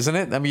read, isn't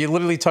it? I mean, you're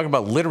literally talking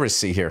about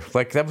literacy here.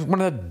 Like, that was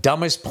one of the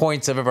dumbest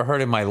points I've ever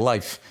heard in my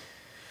life.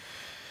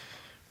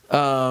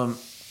 That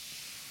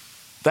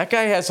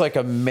guy has like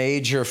a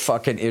major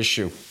fucking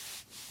issue.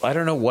 I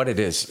don't know what it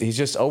is. He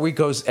just always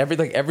goes every I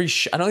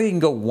don't think he can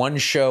go one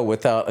show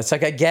without. It's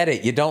like, I get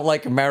it. You don't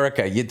like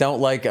America. You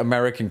don't like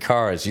American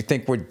cars. You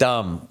think we're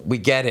dumb. We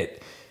get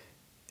it.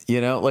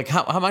 You know, like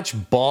how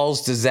much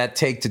balls does that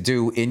take to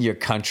do in your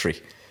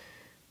country?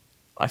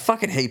 I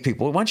fucking hate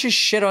people. Why don't you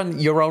shit on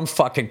your own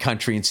fucking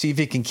country and see if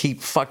you can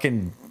keep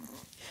fucking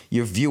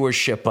your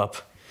viewership up?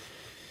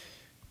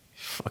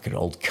 Fucking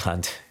old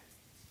cunt.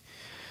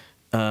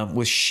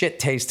 With shit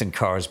taste in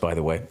cars, by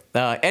the way.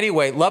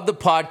 Anyway, love the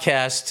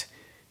podcast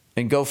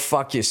and go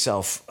fuck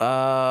yourself.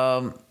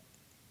 I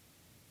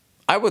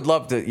would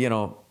love to, you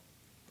know,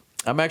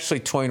 I'm actually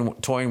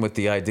toying with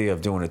the idea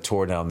of doing a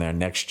tour down there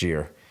next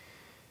year.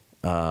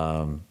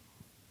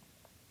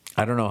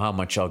 I don't know how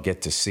much I'll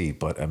get to see,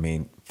 but I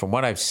mean, from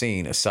what I've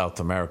seen of South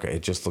America,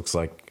 it just looks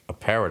like a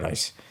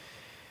paradise.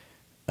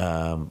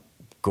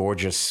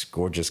 Gorgeous,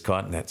 gorgeous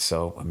continent.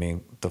 So, I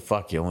mean, the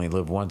fuck, you only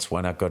live once.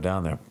 Why not go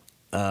down there?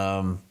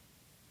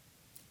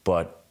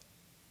 But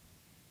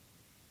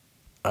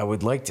I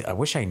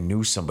wish I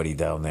knew somebody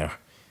down there.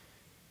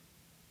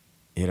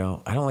 You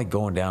know, I don't like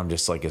going down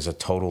just like as a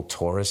total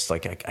tourist.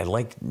 Like I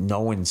like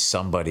knowing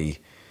somebody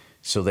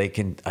so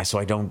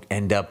I don't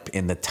end up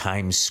in the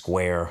Times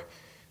Square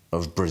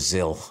of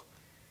Brazil.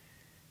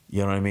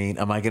 You know what I mean?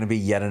 Am I going to be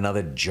yet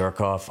another jerk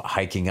off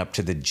hiking up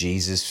to the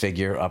Jesus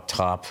figure up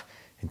top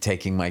and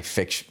taking a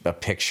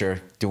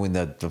picture, doing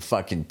the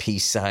fucking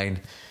peace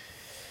sign?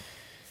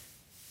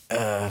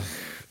 I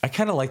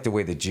kind of like the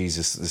way that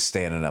Jesus is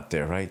standing up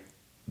there, right?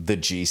 The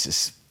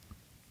Jesus.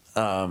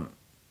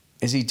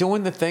 Is he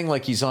doing the thing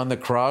like he's on the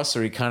cross,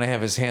 or he kind of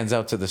have his hands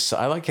out to the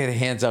side? I like his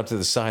hands out to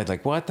the side,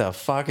 like, what the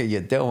fuck are you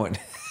doing?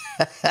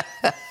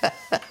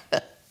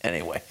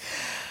 Anyway.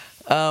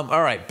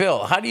 All right,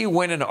 Bill, how do you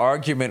win an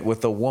argument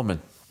with a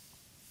woman?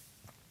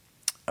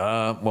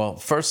 Well,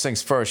 first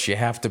things first, you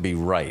have to be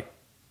right.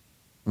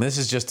 And this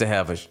is just to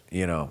have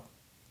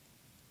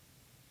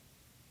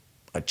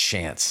a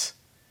chance.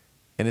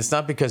 And it's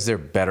not because they're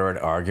better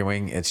at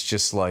arguing. It's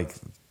just like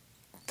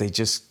they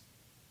just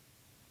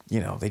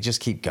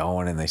keep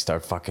going and they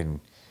start fucking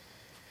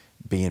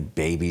being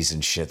babies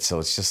and shit. So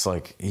it's just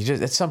like,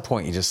 at some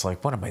point, you're just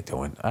like, what am I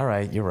doing? All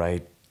right, you're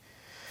right.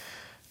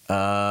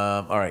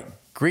 All right.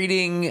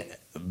 Greeting,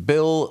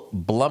 Bill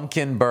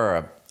Blumpkin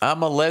Burr.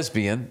 I'm a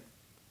lesbian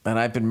and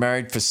I've been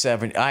married for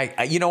 7.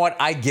 You know what?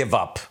 I give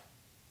up.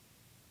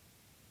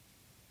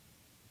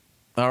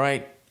 All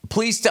right.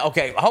 Please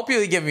okay, I hope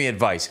you'll give me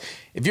advice.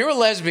 If you're a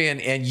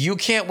lesbian and you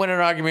can't win an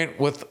argument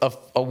with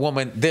a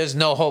woman, there's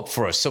no hope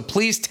for us. So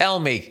please tell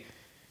me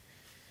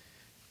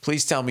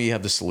you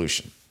have the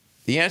solution.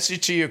 The answer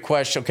to your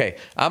question, okay,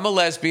 I'm a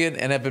lesbian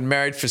and I've been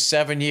married for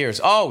 7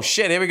 years. Oh,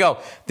 shit, here we go.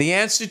 The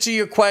answer to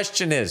your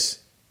question is,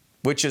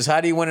 which is,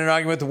 how do you win an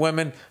argument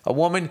with a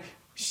woman?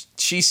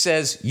 She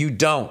says you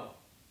don't.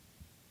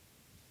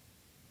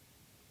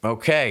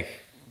 Okay,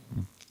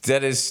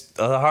 that is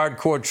a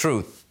hardcore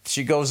truth.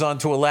 She goes on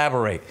to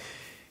elaborate.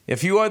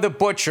 If you are the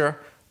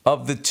butcher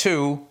of the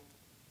two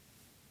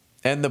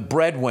and the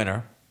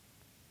breadwinner,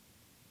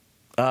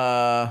 you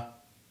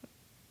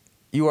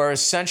are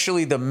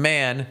essentially the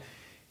man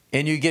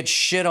and you get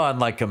shit on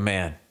like a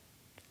man.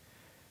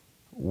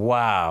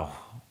 Wow.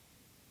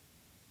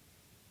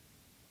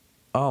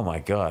 Oh my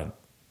God.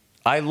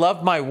 I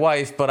love my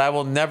wife, but I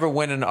will never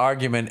win an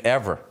argument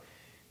ever.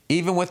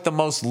 Even with the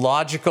most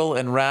logical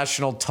and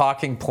rational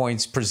talking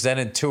points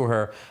presented to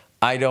her,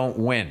 I don't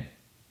win.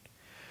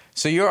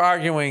 So you're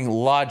arguing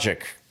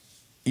logic.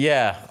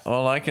 Yeah,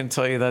 well, I can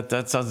tell you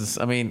that sounds,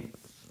 I mean,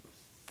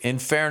 in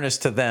fairness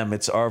to them,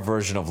 it's our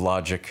version of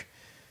logic.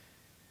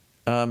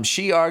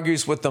 She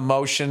argues with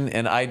emotion,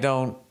 and I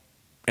don't.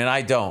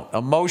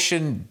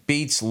 Emotion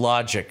beats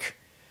logic.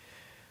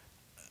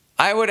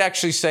 I would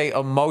actually say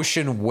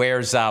emotion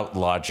wears out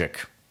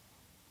logic.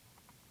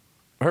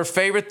 Her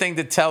favorite thing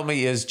to tell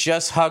me is,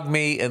 just hug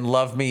me and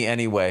love me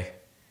anyway.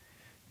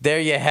 There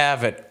you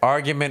have it.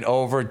 Argument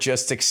over.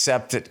 Just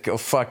accept it. Go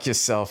fuck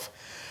yourself.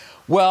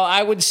 Well,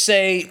 I would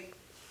say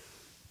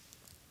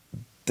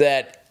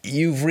that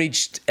you've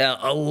reached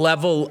a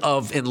level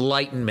of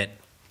enlightenment.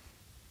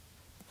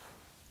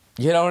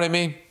 You know what I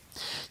mean?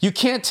 You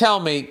can't tell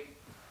me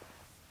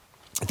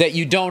that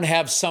you don't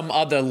have some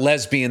other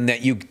lesbian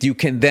that you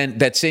can then,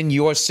 that's in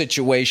your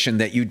situation,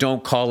 that you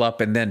don't call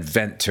up and then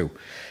vent to.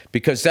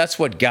 Because that's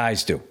what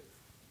guys do.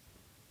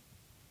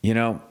 You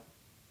know?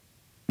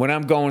 When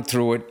I'm going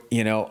through it,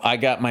 I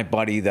got my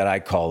buddy that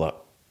I call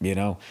up,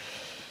 I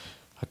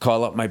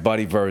call up my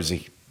buddy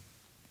Verzi.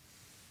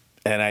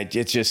 And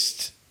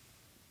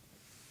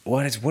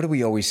what do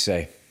we always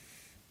say?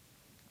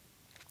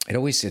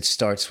 It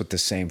starts with the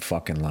same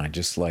fucking line,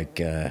 just like,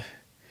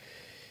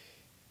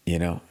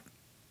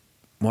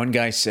 one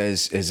guy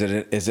says, is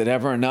it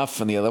ever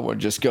enough? And the other one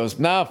just goes,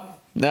 no,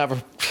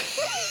 never.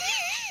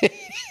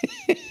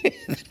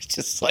 It's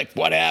just like,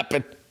 what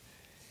happened?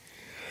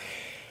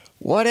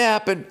 What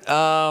happened?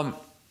 Well,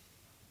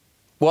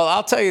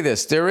 I'll tell you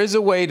this. There is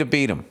a way to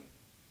beat them.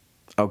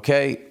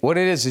 Okay? What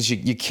it is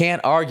you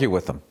can't argue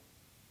with them.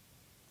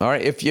 All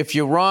right? If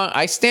you're wrong,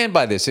 I stand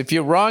by this. If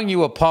you're wrong,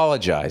 you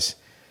apologize.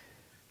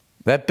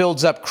 That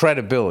builds up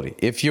credibility.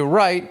 If you're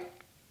right,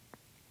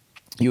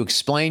 you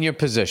explain your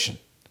position.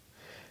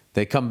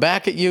 They come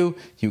back at you,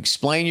 you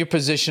explain your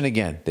position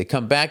again. They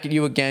come back at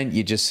you again,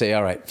 you just say,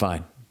 all right,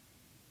 fine.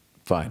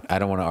 Fine. I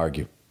don't want to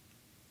argue.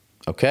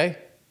 Okay?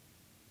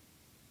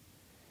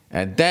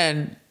 And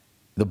then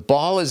the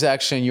ball is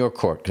actually in your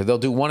court, because they'll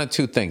do one of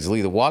two things. They'll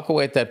either walk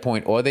away at that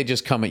point, or they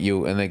just come at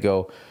you and they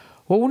go,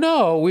 well,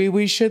 no,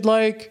 we should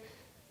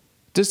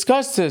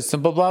discuss this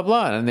and blah, blah,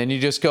 blah. And then you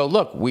just go,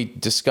 look, we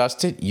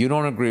discussed it. You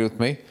don't agree with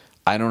me.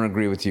 I don't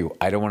agree with you.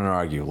 I don't want to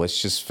argue.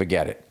 Let's just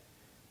forget it.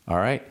 All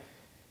right?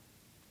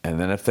 And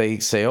then if they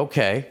say,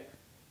 okay,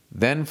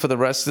 then for the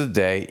rest of the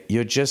day,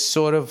 you're just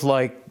sort of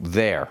like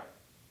there.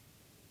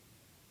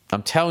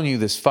 I'm telling you,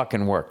 this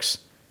fucking works.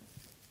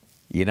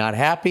 You're not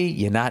happy.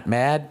 You're not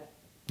mad.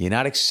 You're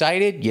not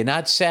excited. You're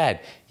not sad.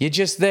 You're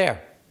just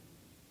there.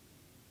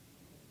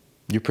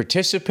 You're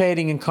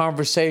participating in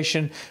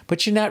conversation,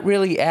 but you're not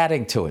really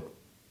adding to it.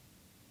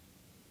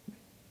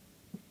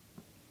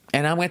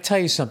 And I'm going to tell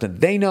you something.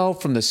 They know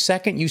from the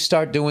second you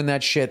start doing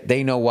that shit,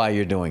 they know why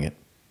you're doing it.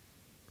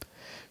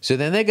 So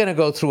then they're going to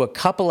go through a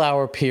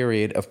couple-hour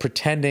period of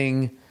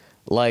pretending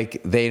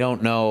like they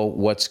don't know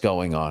what's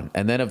going on.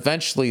 And then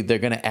eventually they're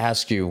going to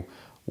ask you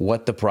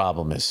what the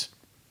problem is.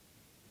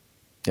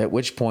 At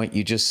which point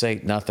you just say,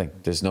 nothing.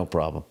 There's no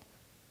problem.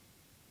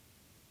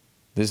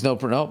 There's no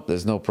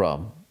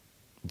problem.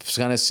 It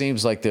kind of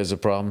seems like there's a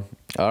problem.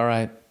 All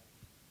right.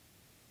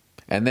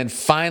 And then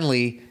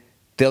finally,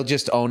 they'll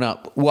just own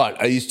up. What?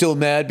 Are you still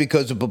mad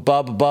because of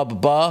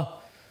blah?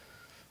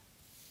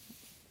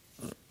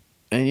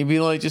 And you'd be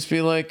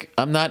like,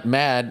 I'm not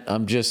mad.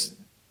 I'm just,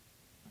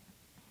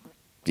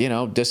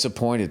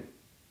 disappointed.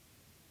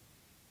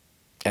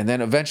 And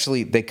then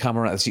eventually they come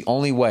around. It's the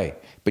only way.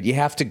 But you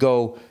have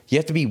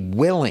to be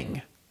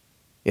willing.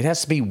 It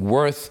has to be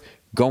worth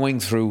going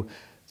through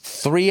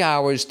 3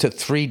 hours to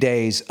 3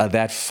 days of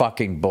that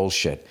fucking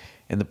bullshit.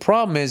 And the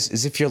problem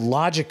is if you're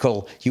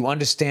logical, you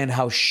understand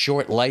how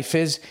short life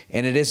is,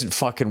 and it isn't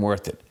fucking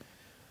worth it.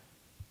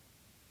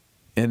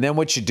 And then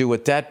what you do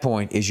at that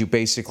point is you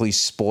basically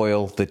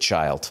spoil the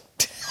child.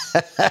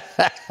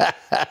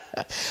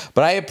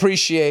 But I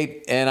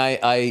appreciate and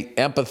I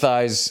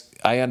empathize.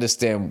 I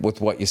understand with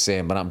what you're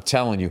saying, but I'm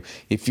telling you,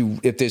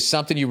 if there's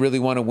something you really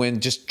want to win,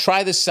 just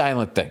try the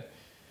silent thing.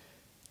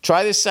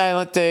 Try the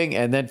silent thing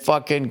and then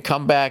fucking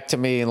come back to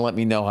me and let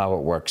me know how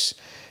it works.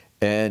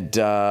 And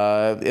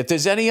if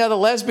there's any other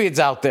lesbians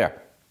out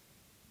there,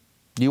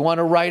 you want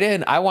to write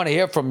in, I want to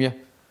hear from you.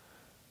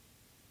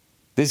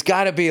 There's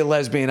got to be a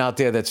lesbian out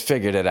there that's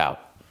figured it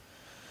out.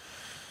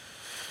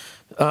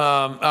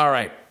 All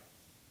right.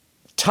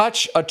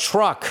 Touch a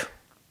truck.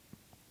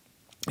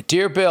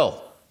 Dear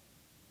Bill,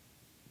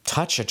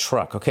 touch a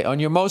truck. Okay. On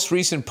your most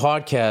recent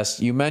podcast,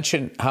 you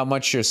mentioned how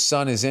much your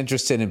son is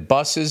interested in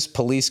buses,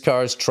 police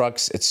cars,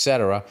 trucks,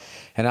 etc.,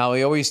 and how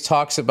he always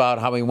talks about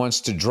how he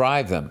wants to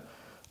drive them.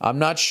 I'm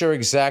not sure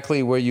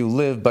exactly where you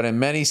live, but in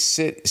many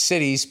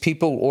cities,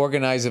 people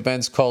organize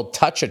events called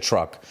Touch a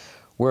Truck,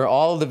 where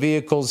all of the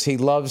vehicles he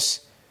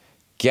loves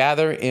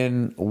gather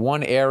in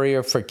one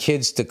area for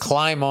kids to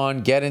climb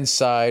on, get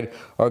inside,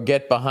 or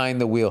get behind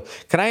the wheel.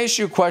 Can I ask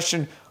you a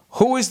question?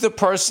 Who is the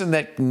person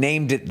that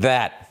named it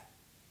that?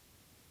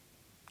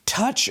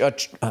 Touch a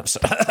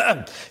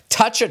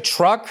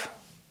truck?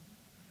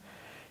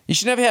 You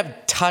should never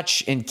have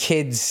touch in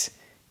kids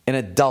and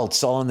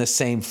adults all in the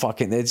same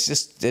fucking... It's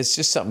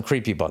just something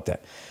creepy about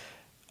that.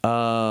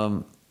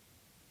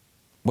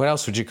 What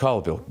else would you call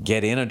it, Bill?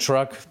 Get in a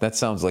truck? That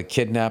sounds like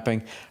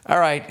kidnapping. All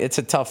right, it's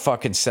a tough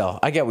fucking sell.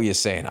 I get what you're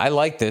saying. I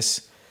like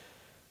this.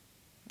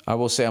 I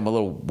will say I'm a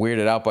little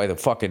weirded out by the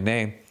fucking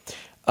name.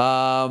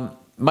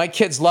 My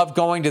kids love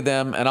going to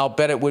them, and I'll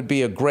bet it would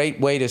be a great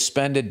way to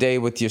spend a day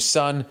with your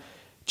son.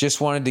 Just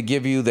wanted to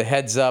give you the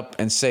heads up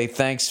and say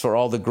thanks for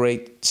all the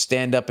great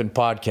stand-up and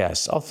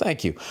podcasts. Oh,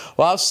 thank you.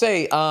 Well, I'll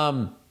say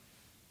I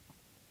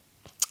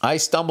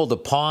stumbled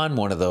upon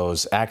one of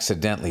those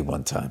accidentally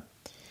one time.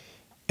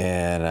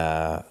 And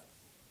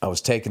I was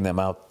taking them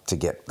out to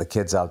get the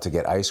kids out to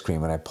get ice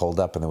cream, and I pulled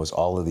up, and there was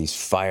all of these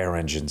fire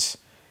engines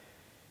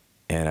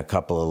and a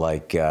couple of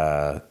like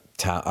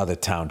other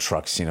town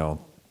trucks,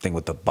 thing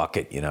with the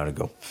bucket, to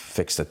go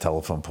fix the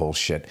telephone pole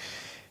shit.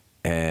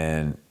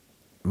 And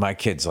my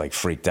kids like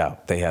freaked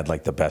out. They had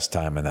like the best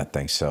time in that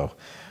thing. So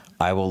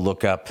I will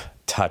look up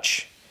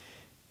touch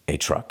a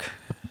truck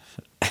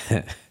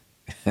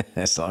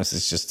as long as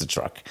it's just a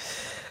truck.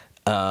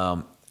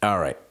 All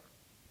right.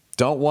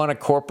 Don't want a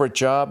corporate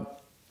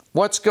job?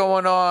 What's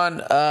going on?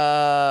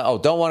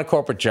 Don't want a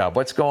corporate job.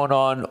 What's going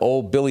on?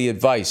 Old Billy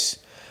advice.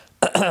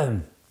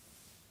 I'm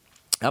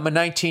a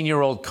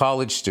 19-year-old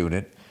college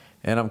student,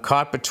 and I'm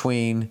caught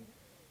between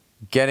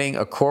getting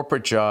a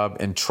corporate job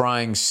and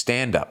trying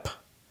stand-up.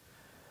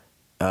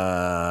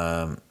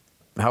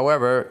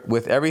 However,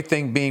 with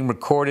everything being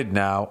recorded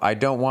now, I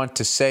don't want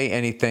to say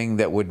anything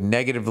that would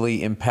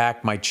negatively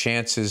impact my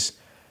chances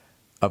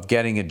of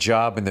getting a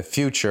job in the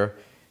future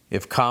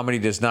if comedy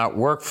does not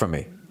work for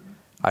me.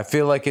 I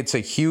feel like it's a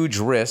huge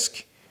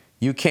risk.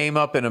 You came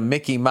up in a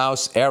Mickey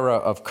Mouse era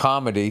of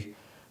comedy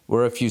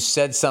where if you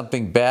said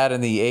something bad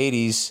in the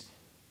 80s,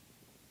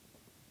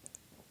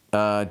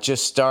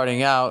 just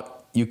starting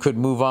out, you could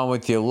move on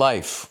with your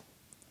life.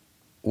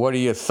 What are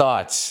your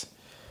thoughts?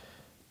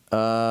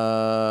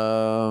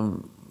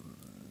 I'm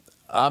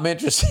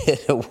interested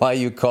in why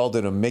you called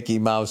it a Mickey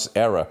Mouse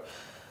era.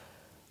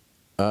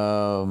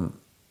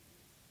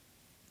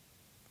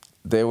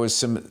 There was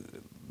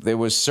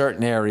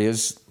certain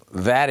areas,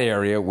 that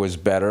area was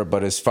better,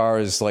 but as far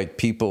as like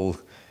people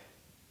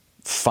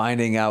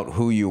finding out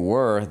who you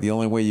were, the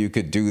only way you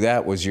could do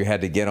that was you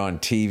had to get on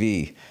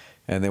TV,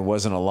 and there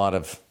wasn't a lot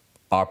of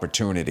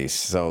opportunities.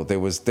 So there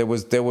was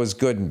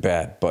good and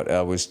bad, but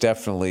I was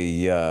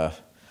definitely, I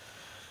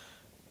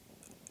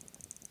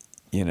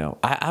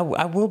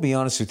will be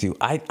honest with you.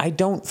 I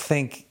don't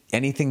think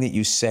anything that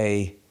you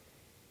say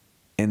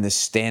in the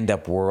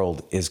stand-up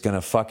world is going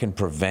to fucking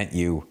prevent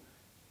you.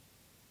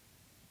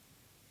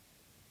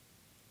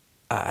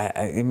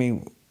 I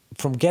mean,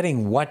 from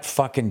getting what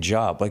fucking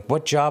job? Like,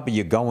 what job are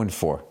you going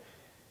for?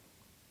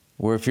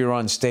 Where if you're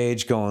on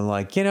stage going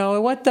like,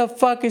 what the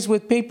fuck is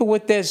with people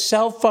with their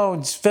cell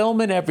phones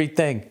filming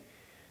everything?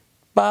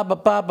 Ba, ba,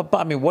 ba, ba, ba.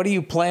 I mean, what do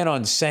you plan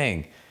on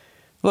saying?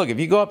 Look, if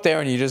you go up there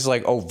and you're just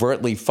like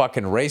overtly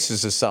fucking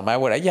racist or something, I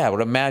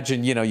would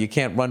imagine, you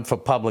can't run for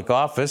public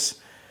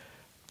office.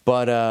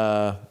 But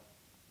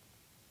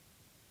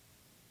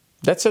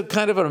that's a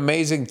kind of an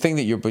amazing thing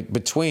that you're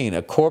between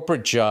a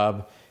corporate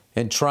job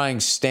and trying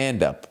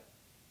stand-up.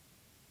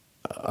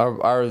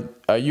 Are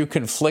you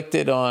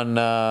conflicted on...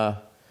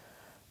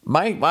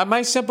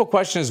 My simple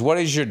question is, what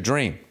is your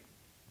dream?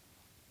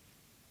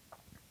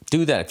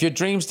 Do that. If your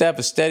dream's to have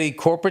a steady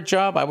corporate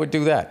job, I would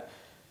do that.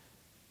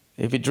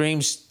 If your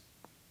dream's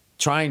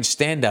trying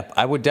stand-up,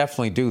 I would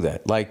definitely do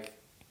that. Like,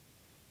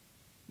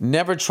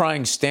 never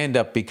trying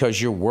stand-up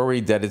because you're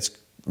worried that it's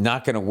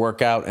not going to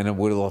work out and it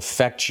will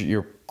affect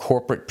your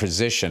corporate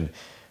position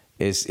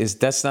is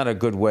that's not a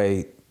good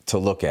way to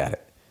look at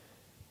it.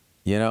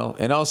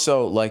 And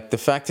also, like, the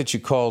fact that you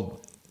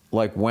called,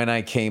 like, when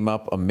I came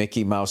up a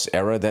Mickey Mouse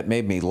era, that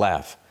made me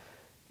laugh.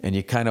 And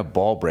you kind of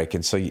ball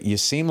breaking. So you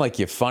seem like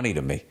you're funny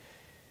to me.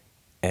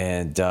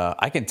 And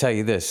I can tell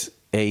you this,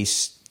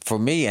 for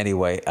me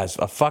anyway, as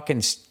a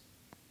fucking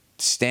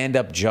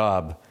stand-up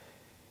job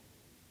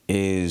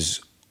is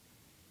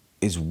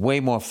way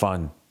more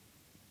fun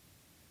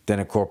than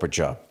a corporate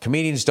job.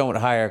 Comedians don't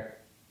hire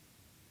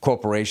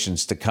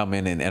corporations to come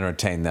in and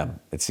entertain them.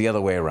 It's the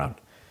other way around.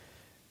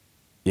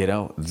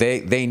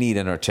 They need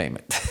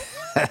entertainment.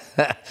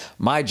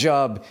 My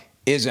job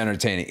is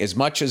entertaining. As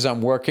much as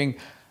I'm working,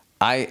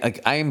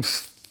 I'm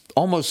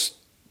almost,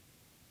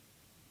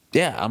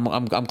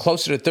 I'm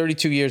closer to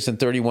 32 years than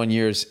 31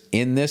 years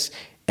in this,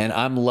 and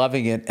I'm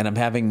loving it, and I'm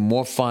having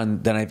more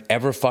fun than I've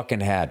ever fucking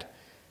had.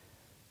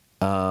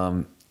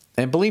 And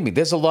believe me,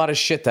 there's a lot of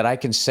shit that I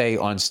can say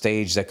on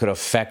stage that could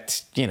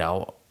affect,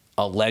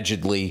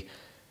 allegedly,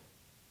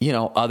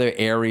 other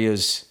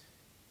areas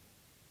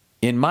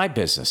in my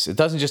business. It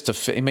doesn't just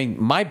affect,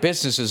 my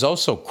business is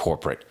also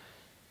corporate.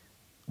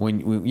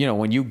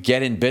 When you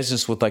get in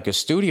business with like a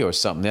studio or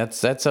something,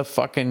 that's a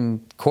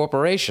fucking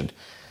corporation.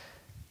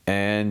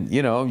 And,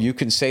 you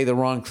can say the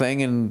wrong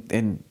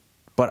thing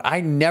but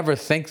I never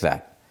think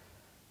that.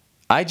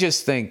 I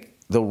just think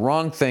the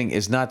wrong thing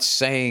is not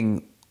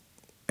saying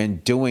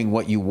and doing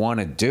what you want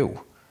to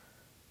do.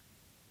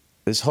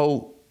 This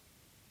whole,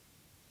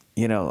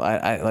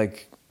 I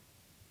like,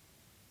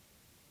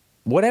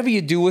 whatever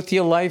you do with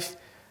your life,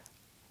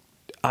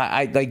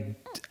 I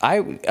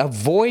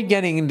avoid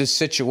getting into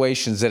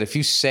situations that if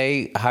you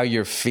say how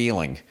you're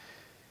feeling,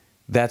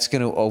 that's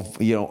going to,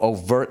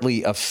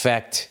 overtly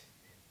affect,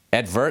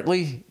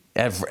 adversely,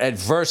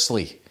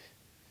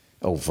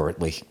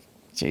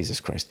 Jesus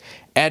Christ,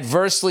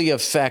 adversely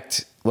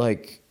affect,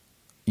 like,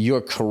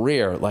 your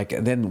career. Like,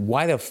 then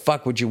why the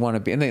fuck would you want to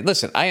be? And then,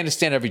 listen, I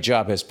understand every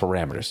job has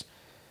parameters.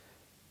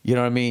 You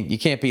know what I mean? You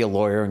can't be a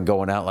lawyer and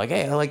going out like,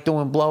 hey, I like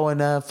blowing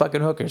fucking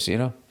hookers,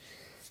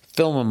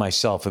 filming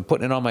myself and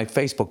putting it on my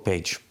Facebook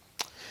page,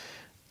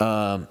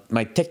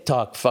 my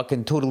TikTok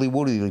fucking tootly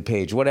wootly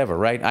page, whatever,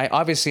 right? I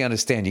obviously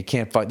understand you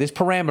can't fight. There's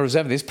parameters,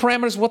 everything. There's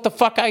parameters what the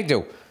fuck I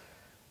do.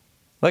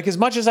 Like, as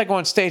much as I go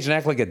on stage and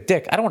act like a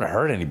dick, I don't want to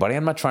hurt anybody.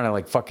 I'm not trying to,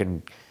 like,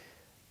 fucking,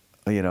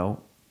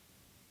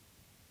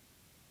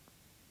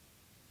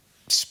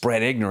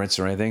 spread ignorance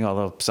or anything,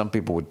 although some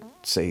people would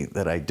say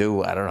that I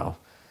do. I don't know.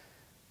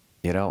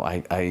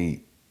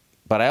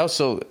 But I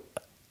also,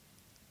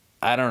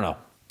 I don't know.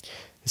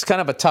 It's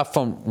kind of a tough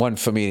one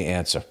for me to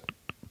answer.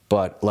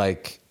 But,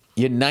 like,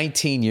 you're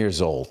 19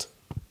 years old.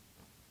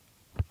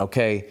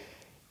 Okay?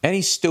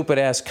 Any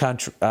stupid-ass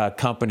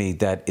company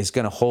that is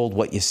going to hold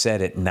what you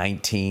said at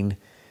 19,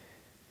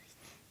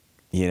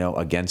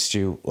 against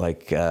you,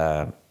 like,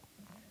 I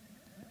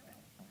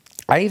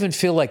even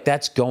feel like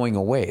that's going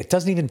away. It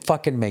doesn't even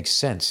fucking make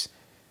sense.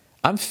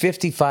 I'm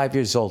 55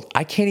 years old.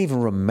 I can't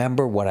even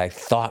remember what I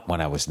thought when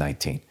I was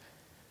 19.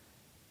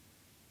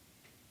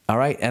 All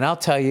right? And I'll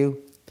tell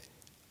you,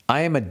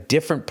 I am a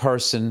different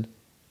person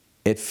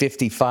at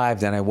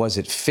 55 than I was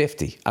at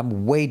 50.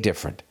 I'm way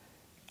different.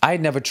 I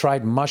had never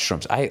tried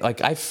mushrooms.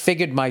 I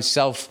figured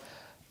myself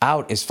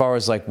out as far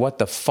as, like, what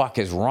the fuck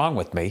is wrong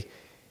with me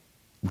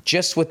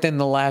just within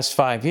the last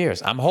 5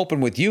 years. I'm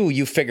hoping with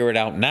you figure it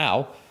out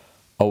now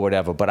or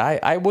whatever. But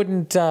I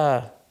wouldn't,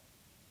 I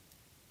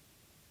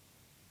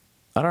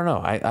don't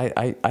know.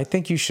 I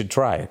think you should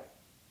try it.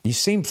 You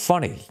seem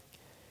funny.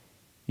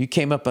 You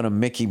came up in a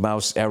Mickey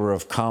Mouse era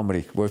of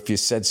comedy where if you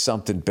said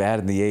something bad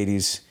in the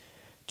 80s,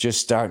 just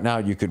starting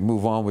out, you could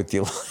move on with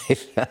your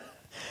life.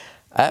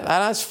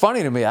 That's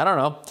funny to me. I don't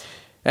know.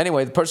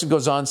 Anyway, the person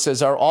goes on,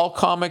 says, are all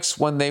comics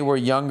when they were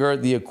younger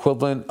the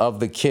equivalent of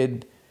the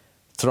kid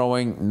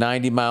throwing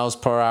 90 miles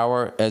per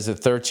hour as a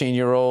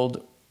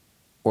 13-year-old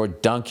or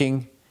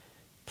dunking,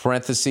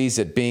 parentheses,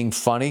 at being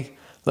funny?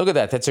 Look at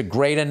that. That's a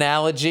great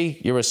analogy.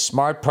 You're a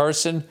smart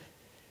person.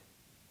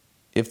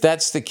 If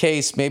that's the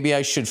case, maybe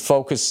I should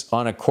focus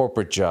on a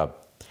corporate job.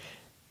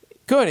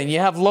 Good, and you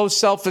have low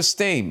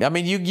self-esteem. I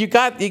mean, you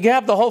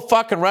have the whole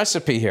fucking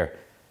recipe here.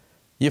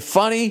 You're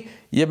funny,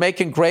 you're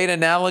making great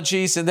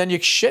analogies, and then you're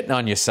shitting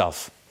on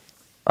yourself.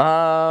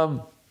 If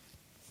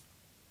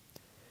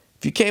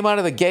you came out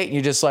of the gate and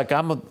you're just like,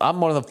 I'm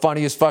one of the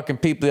funniest fucking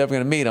people you're ever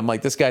going to meet. I'm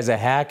like, this guy's a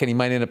hack and he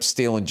might end up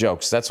stealing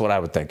jokes. That's what I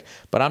would think.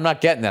 But I'm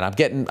not getting that.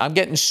 I'm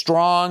getting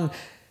strong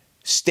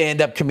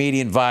stand-up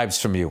comedian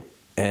vibes from you.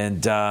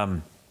 And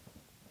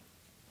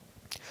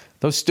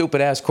those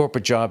stupid-ass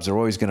corporate jobs are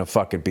always going to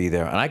fucking be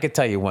there. And I can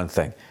tell you one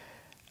thing.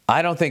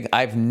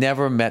 I've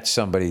never met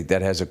somebody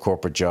that has a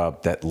corporate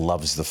job that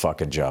loves the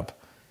fucking job.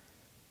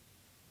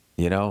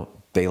 You know,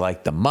 they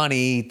like the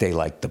money, they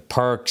like the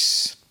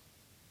perks.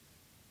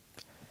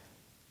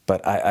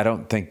 But I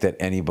don't think that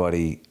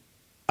anybody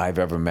I've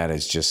ever met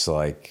is just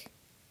like,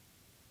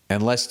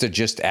 unless they're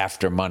just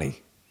after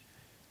money.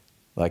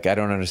 Like, I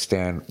don't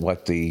understand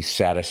what the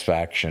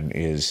satisfaction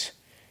is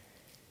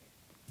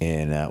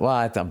in,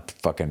 I'm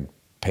fucking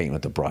painting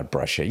with a broad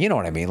brush here. You know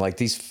what I mean? Like,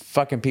 these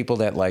fucking people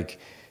that, like,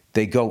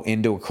 they go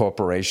into a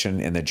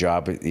corporation and the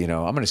job, you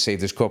know, I'm going to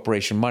save this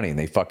corporation money. And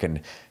they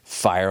fucking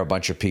fire a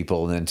bunch of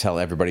people and then tell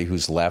everybody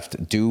who's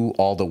left, do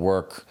all the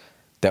work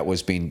that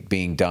was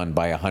being done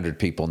by 100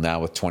 people now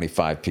with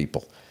 25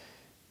 people.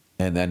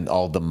 And then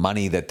all the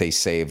money that they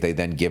save, they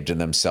then give to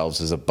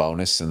themselves as a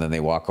bonus, and then they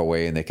walk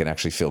away and they can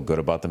actually feel good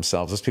about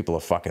themselves. Those people are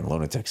fucking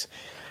lunatics.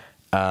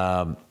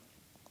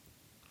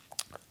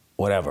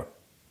 Whatever.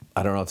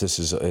 I don't know if this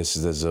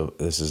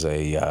is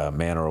a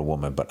man or a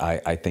woman, but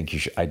I think you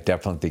should. I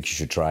definitely think you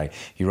should try.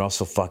 You're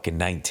also fucking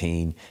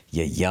 19.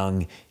 You're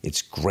young.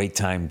 It's a great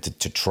time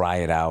to try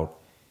it out.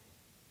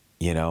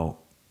 You know,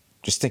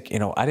 just think. You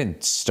know, I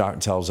didn't start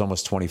until I was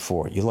almost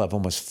 24. You'll have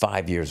almost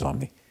 5 years on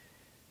me.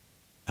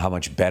 How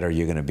much better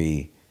you're going to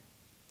be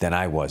than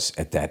I was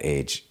at that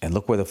age, and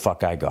look where the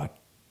fuck I got.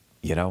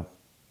 You know,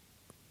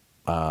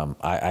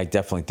 I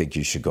definitely think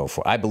you should go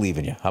for it. I believe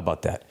in you. How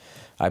about that?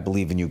 I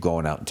believe in you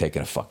going out and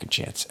taking a fucking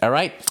chance. All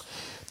right?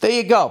 There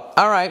you go.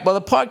 All right. Well,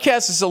 the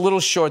podcast is a little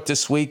short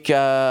this week.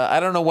 I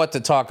don't know what to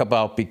talk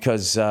about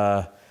because,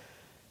 I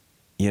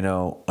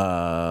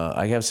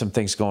have some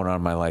things going on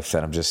in my life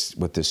that I'm just,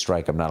 with this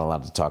strike, I'm not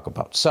allowed to talk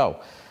about. So,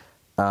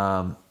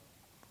 it's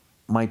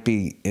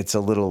a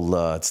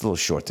little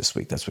short this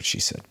week. That's what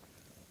she said.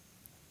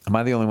 Am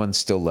I the only one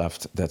still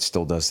left that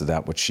still does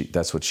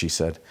that's what she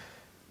said?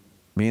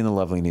 Me and the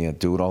lovely Nia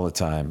do it all the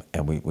time,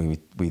 and we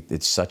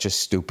it's such a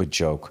stupid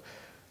joke.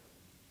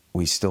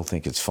 We still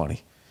think it's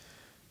funny.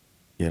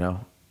 You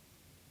know,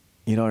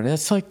 and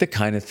that's like the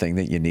kind of thing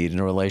that you need in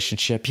a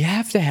relationship. You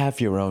have to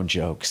have your own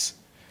jokes.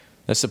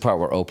 That's the part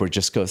where Oprah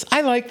just goes,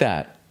 I like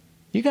that.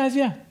 You guys,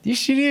 yeah, you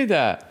should hear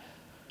that.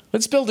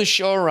 Let's build a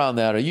show around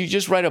that, or you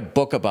just write a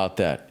book about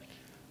that.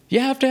 You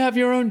have to have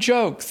your own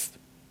jokes.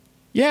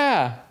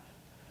 Yeah.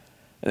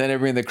 And then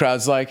everybody in the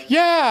crowd's like,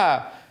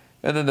 yeah.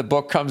 And then the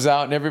book comes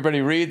out and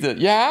everybody reads it.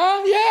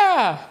 Yeah,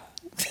 yeah.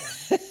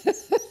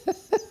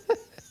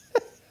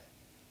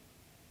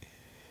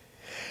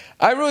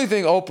 I really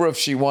think Oprah, if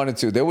she wanted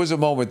to, there was a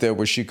moment there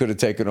where she could have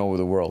taken over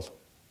the world.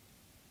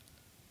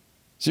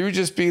 She would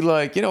just be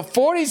like,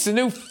 40's the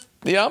new,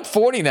 I'm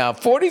 40 now.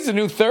 40's the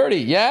new 30.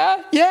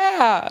 Yeah,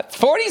 yeah.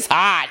 40's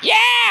hot.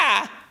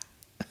 Yeah.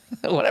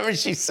 Whatever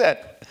she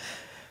said.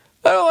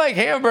 I don't like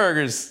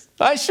hamburgers.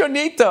 I shouldn't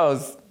eat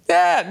those.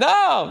 Yeah,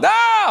 no.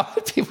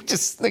 People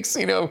just, next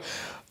thing you know,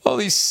 all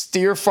these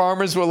steer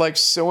farmers were like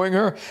suing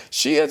her.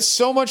 She had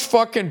so much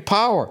fucking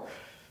power.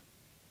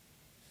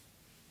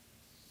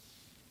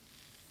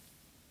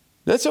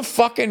 That's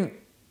an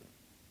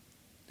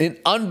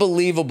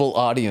unbelievable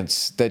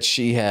audience that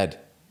she had.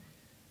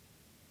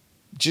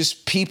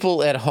 Just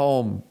people at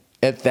home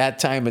at that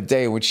time of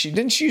day. When she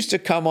used to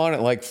come on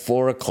at like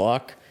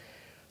 4:00?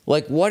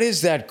 Like, what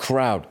is that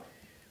crowd?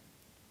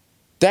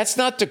 That's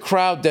not the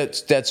crowd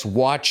that's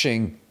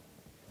watching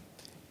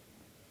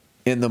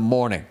in the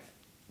morning.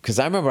 Because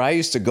I remember I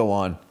used to go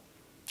on.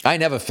 I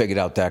never figured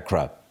out that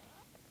crowd.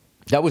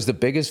 That was the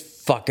biggest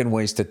fucking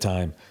waste of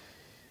time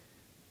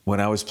when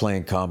I was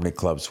playing comedy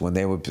clubs. When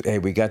they would, hey,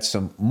 we got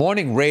some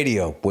morning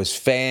radio was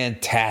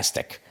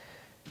fantastic.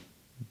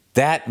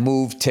 That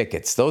moved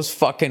tickets. Those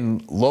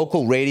fucking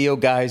local radio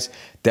guys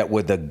that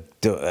were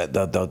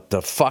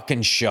the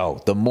fucking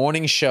show, the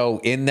morning show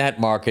in that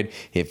market.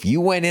 If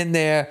you went in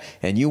there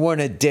and you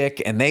weren't a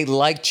dick and they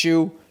liked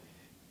you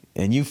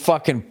and you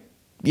fucking,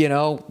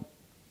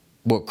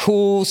 were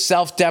cool,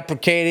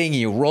 self-deprecating,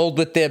 you rolled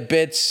with their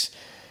bits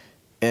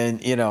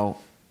and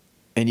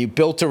you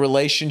built a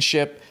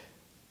relationship,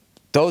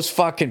 those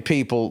fucking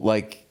people,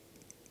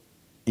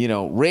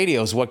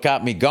 radio's what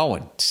got me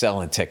going,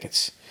 selling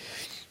tickets.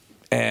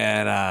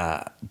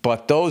 And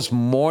but those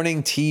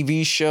morning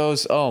TV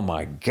shows, oh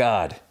my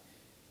God.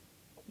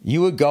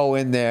 You would go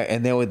in there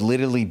and there would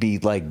literally be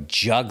like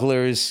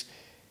jugglers.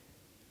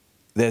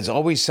 There's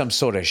always some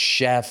sort of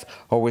chef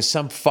or with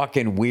some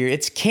fucking weird.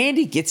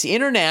 It's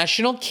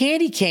International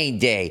Candy Cane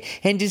Day.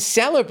 And to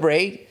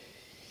celebrate,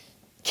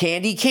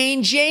 Candy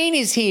Cane Jane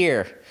is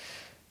here.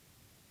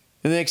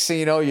 The next thing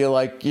you know, you're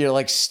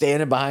like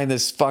standing behind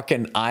this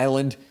fucking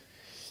island.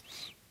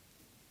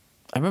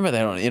 I remember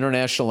that on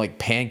International like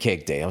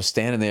Pancake Day. I was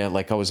standing there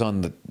like I was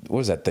on the, what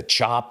was that, the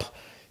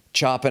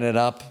chopping it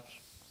up.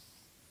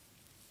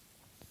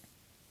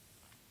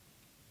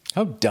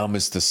 How dumb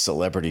is the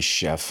celebrity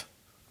chef?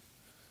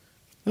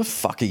 What the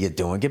fuck are you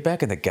doing? Get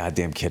back in the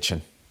goddamn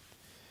kitchen.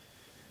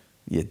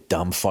 You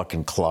dumb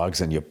fucking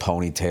clogs and your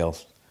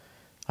ponytail.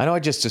 I know I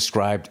just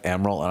described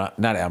Emerald,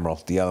 not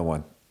Emerald, the other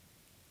one.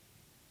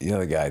 The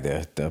other guy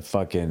there, the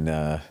fucking,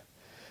 the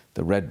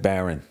Red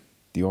Baron,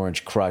 the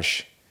Orange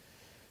Crush,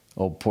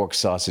 old pork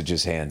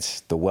sausages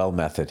hands, the Well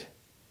Method.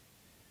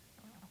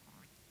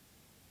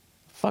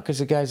 Fuck is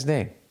the guy's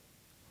name?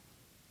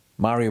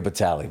 Mario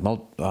Batali,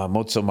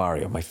 Mozzo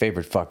Mario, my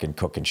favorite fucking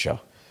cooking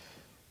show.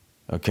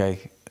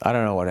 Okay? I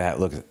don't know what that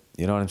look.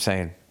 You know what I'm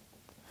saying?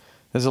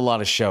 There's a lot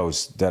of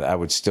shows that I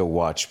would still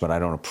watch, but I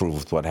don't approve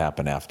of what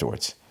happened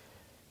afterwards.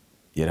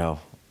 You know?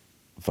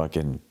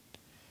 Fucking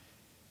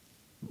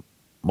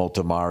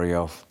Mozzo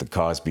Mario, The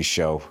Cosby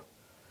Show.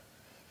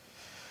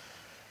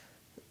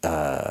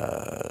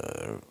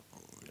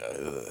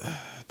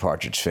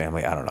 Partridge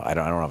Family. I don't know. I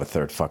don't have a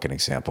third fucking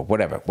example.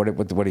 Whatever. What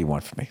do you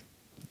want from me?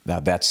 Now,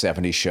 That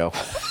 70s Show.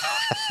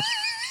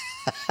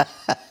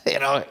 You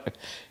know,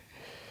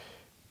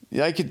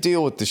 yeah, I could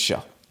deal with the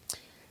show.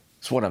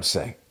 That's what I'm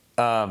saying.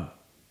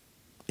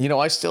 You know,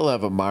 I still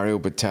have a Mario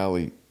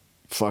Batali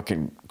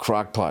fucking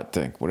crock pot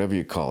thing, whatever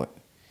you call it.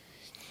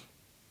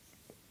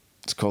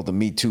 It's called the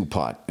Me Too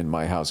pot in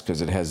my house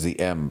because it has the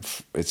M.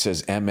 It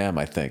says MM,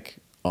 I think,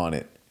 on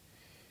it.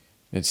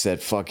 It's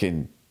that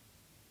fucking...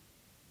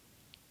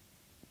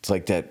 It's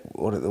like that,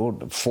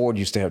 Ford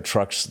used to have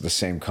trucks the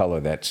same color,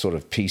 that sort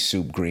of pea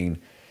soup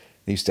green.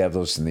 They used to have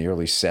those in the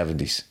early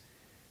 70s.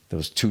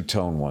 Those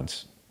two-tone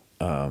ones.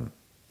 The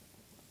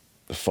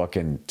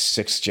fucking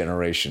sixth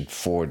generation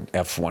Ford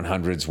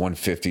F-100s,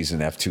 150s,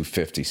 and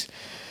F-250s.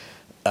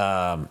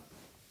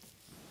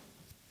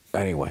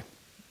 Anyway.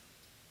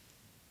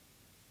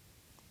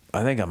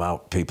 I think I'm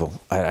out,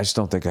 people. I just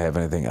don't think I have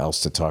anything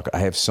else to talk. I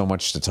have so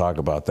much to talk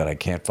about that I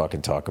can't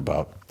fucking talk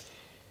about.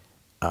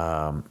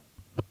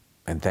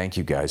 And thank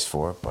you guys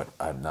for it, but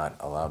I'm not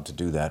allowed to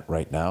do that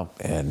right now,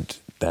 and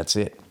that's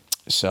it.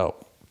 So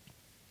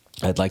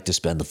I'd like to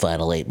spend the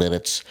final 8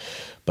 minutes,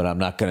 but I'm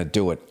not going to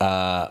do it.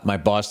 My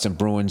Boston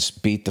Bruins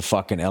beat the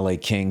fucking LA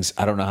Kings.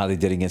 I don't know how they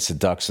did against the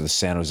Ducks or the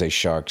San Jose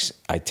Sharks.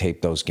 I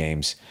taped those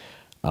games.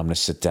 I'm going to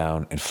sit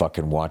down and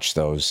fucking watch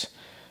those.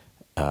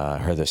 I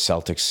heard the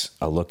Celtics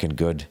are looking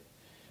good.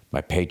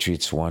 My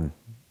Patriots won.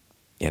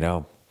 You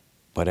know,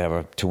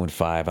 whatever,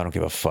 2-5. I don't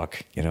give a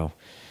fuck, you know.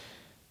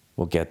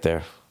 We'll get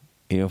there.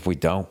 Even if we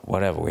don't,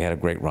 whatever. We had a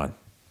great run.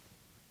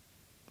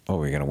 Oh,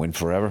 we're going to win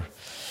forever?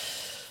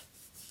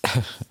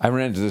 I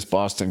ran into this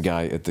Boston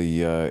guy at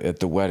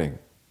the wedding.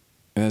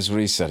 And that's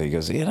what he said. He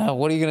goes, you know,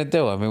 what are you going to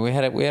do? I mean, we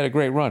had a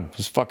great run. It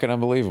was fucking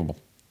unbelievable.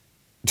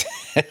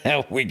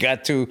 We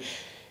got to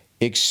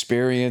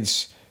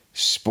experience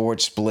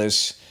sports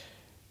bliss.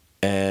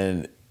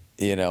 And,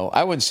 you know,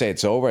 I wouldn't say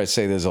it's over. I'd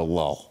say there's a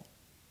lull.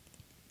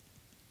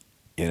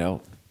 You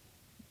know?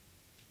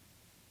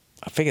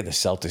 I figure the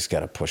Celtics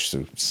got to push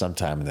through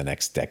sometime in the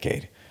next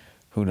decade.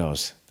 Who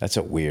knows? That's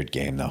a weird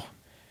game, though.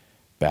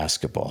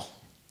 Basketball.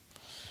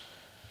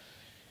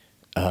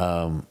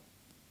 I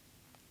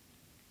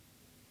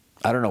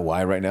don't know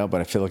why right now, but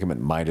I feel like I'm at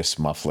Midas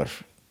Muffler.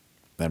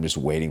 I'm just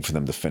waiting for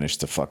them to finish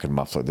the fucking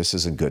muffler. This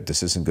isn't good.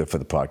 This isn't good for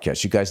the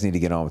podcast. You guys need to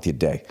get on with your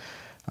day.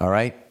 All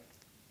right?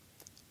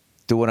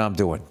 Do what I'm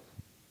doing.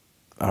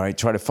 All right?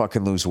 Try to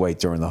fucking lose weight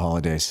during the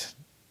holidays.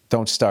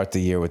 Don't start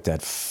the year with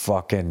that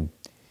fucking...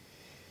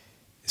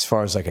 As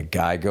far as like a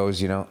guy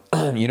goes, you know,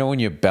 you know when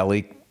your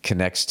belly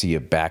connects to your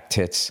back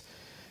tits,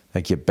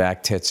 like your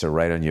back tits are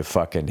right on your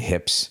fucking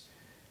hips.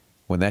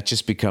 When that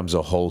just becomes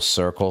a whole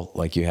circle,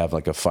 like you have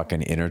like a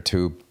fucking inner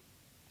tube.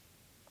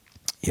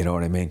 You know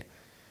what I mean?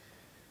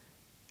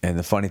 And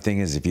the funny thing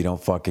is, if you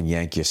don't fucking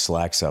yank your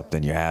slacks up,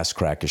 then your ass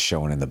crack is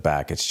showing in the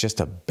back. It's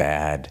just a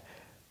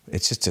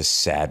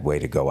sad way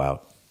to go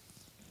out.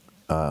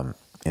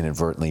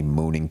 Inadvertently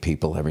mooning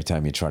people every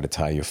time you try to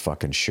tie your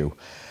fucking shoe.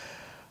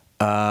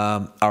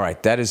 All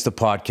right, that is the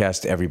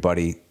podcast,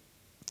 everybody.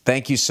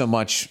 Thank you so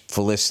much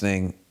for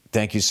listening.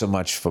 Thank you so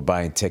much for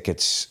buying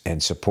tickets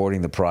and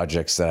supporting the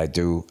projects that I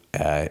do.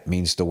 It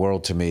means the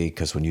world to me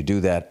because when you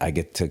do that, I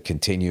get to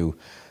continue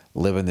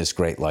living this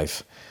great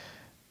life,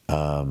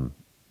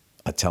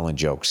 telling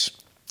jokes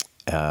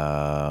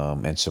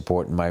and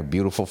supporting my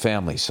beautiful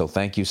family. So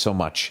thank you so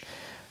much.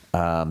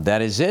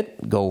 That is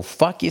it. Go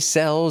fuck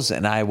yourselves,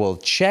 and I will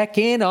check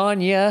in on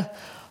you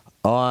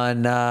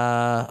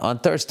on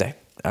Thursday.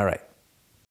 All right.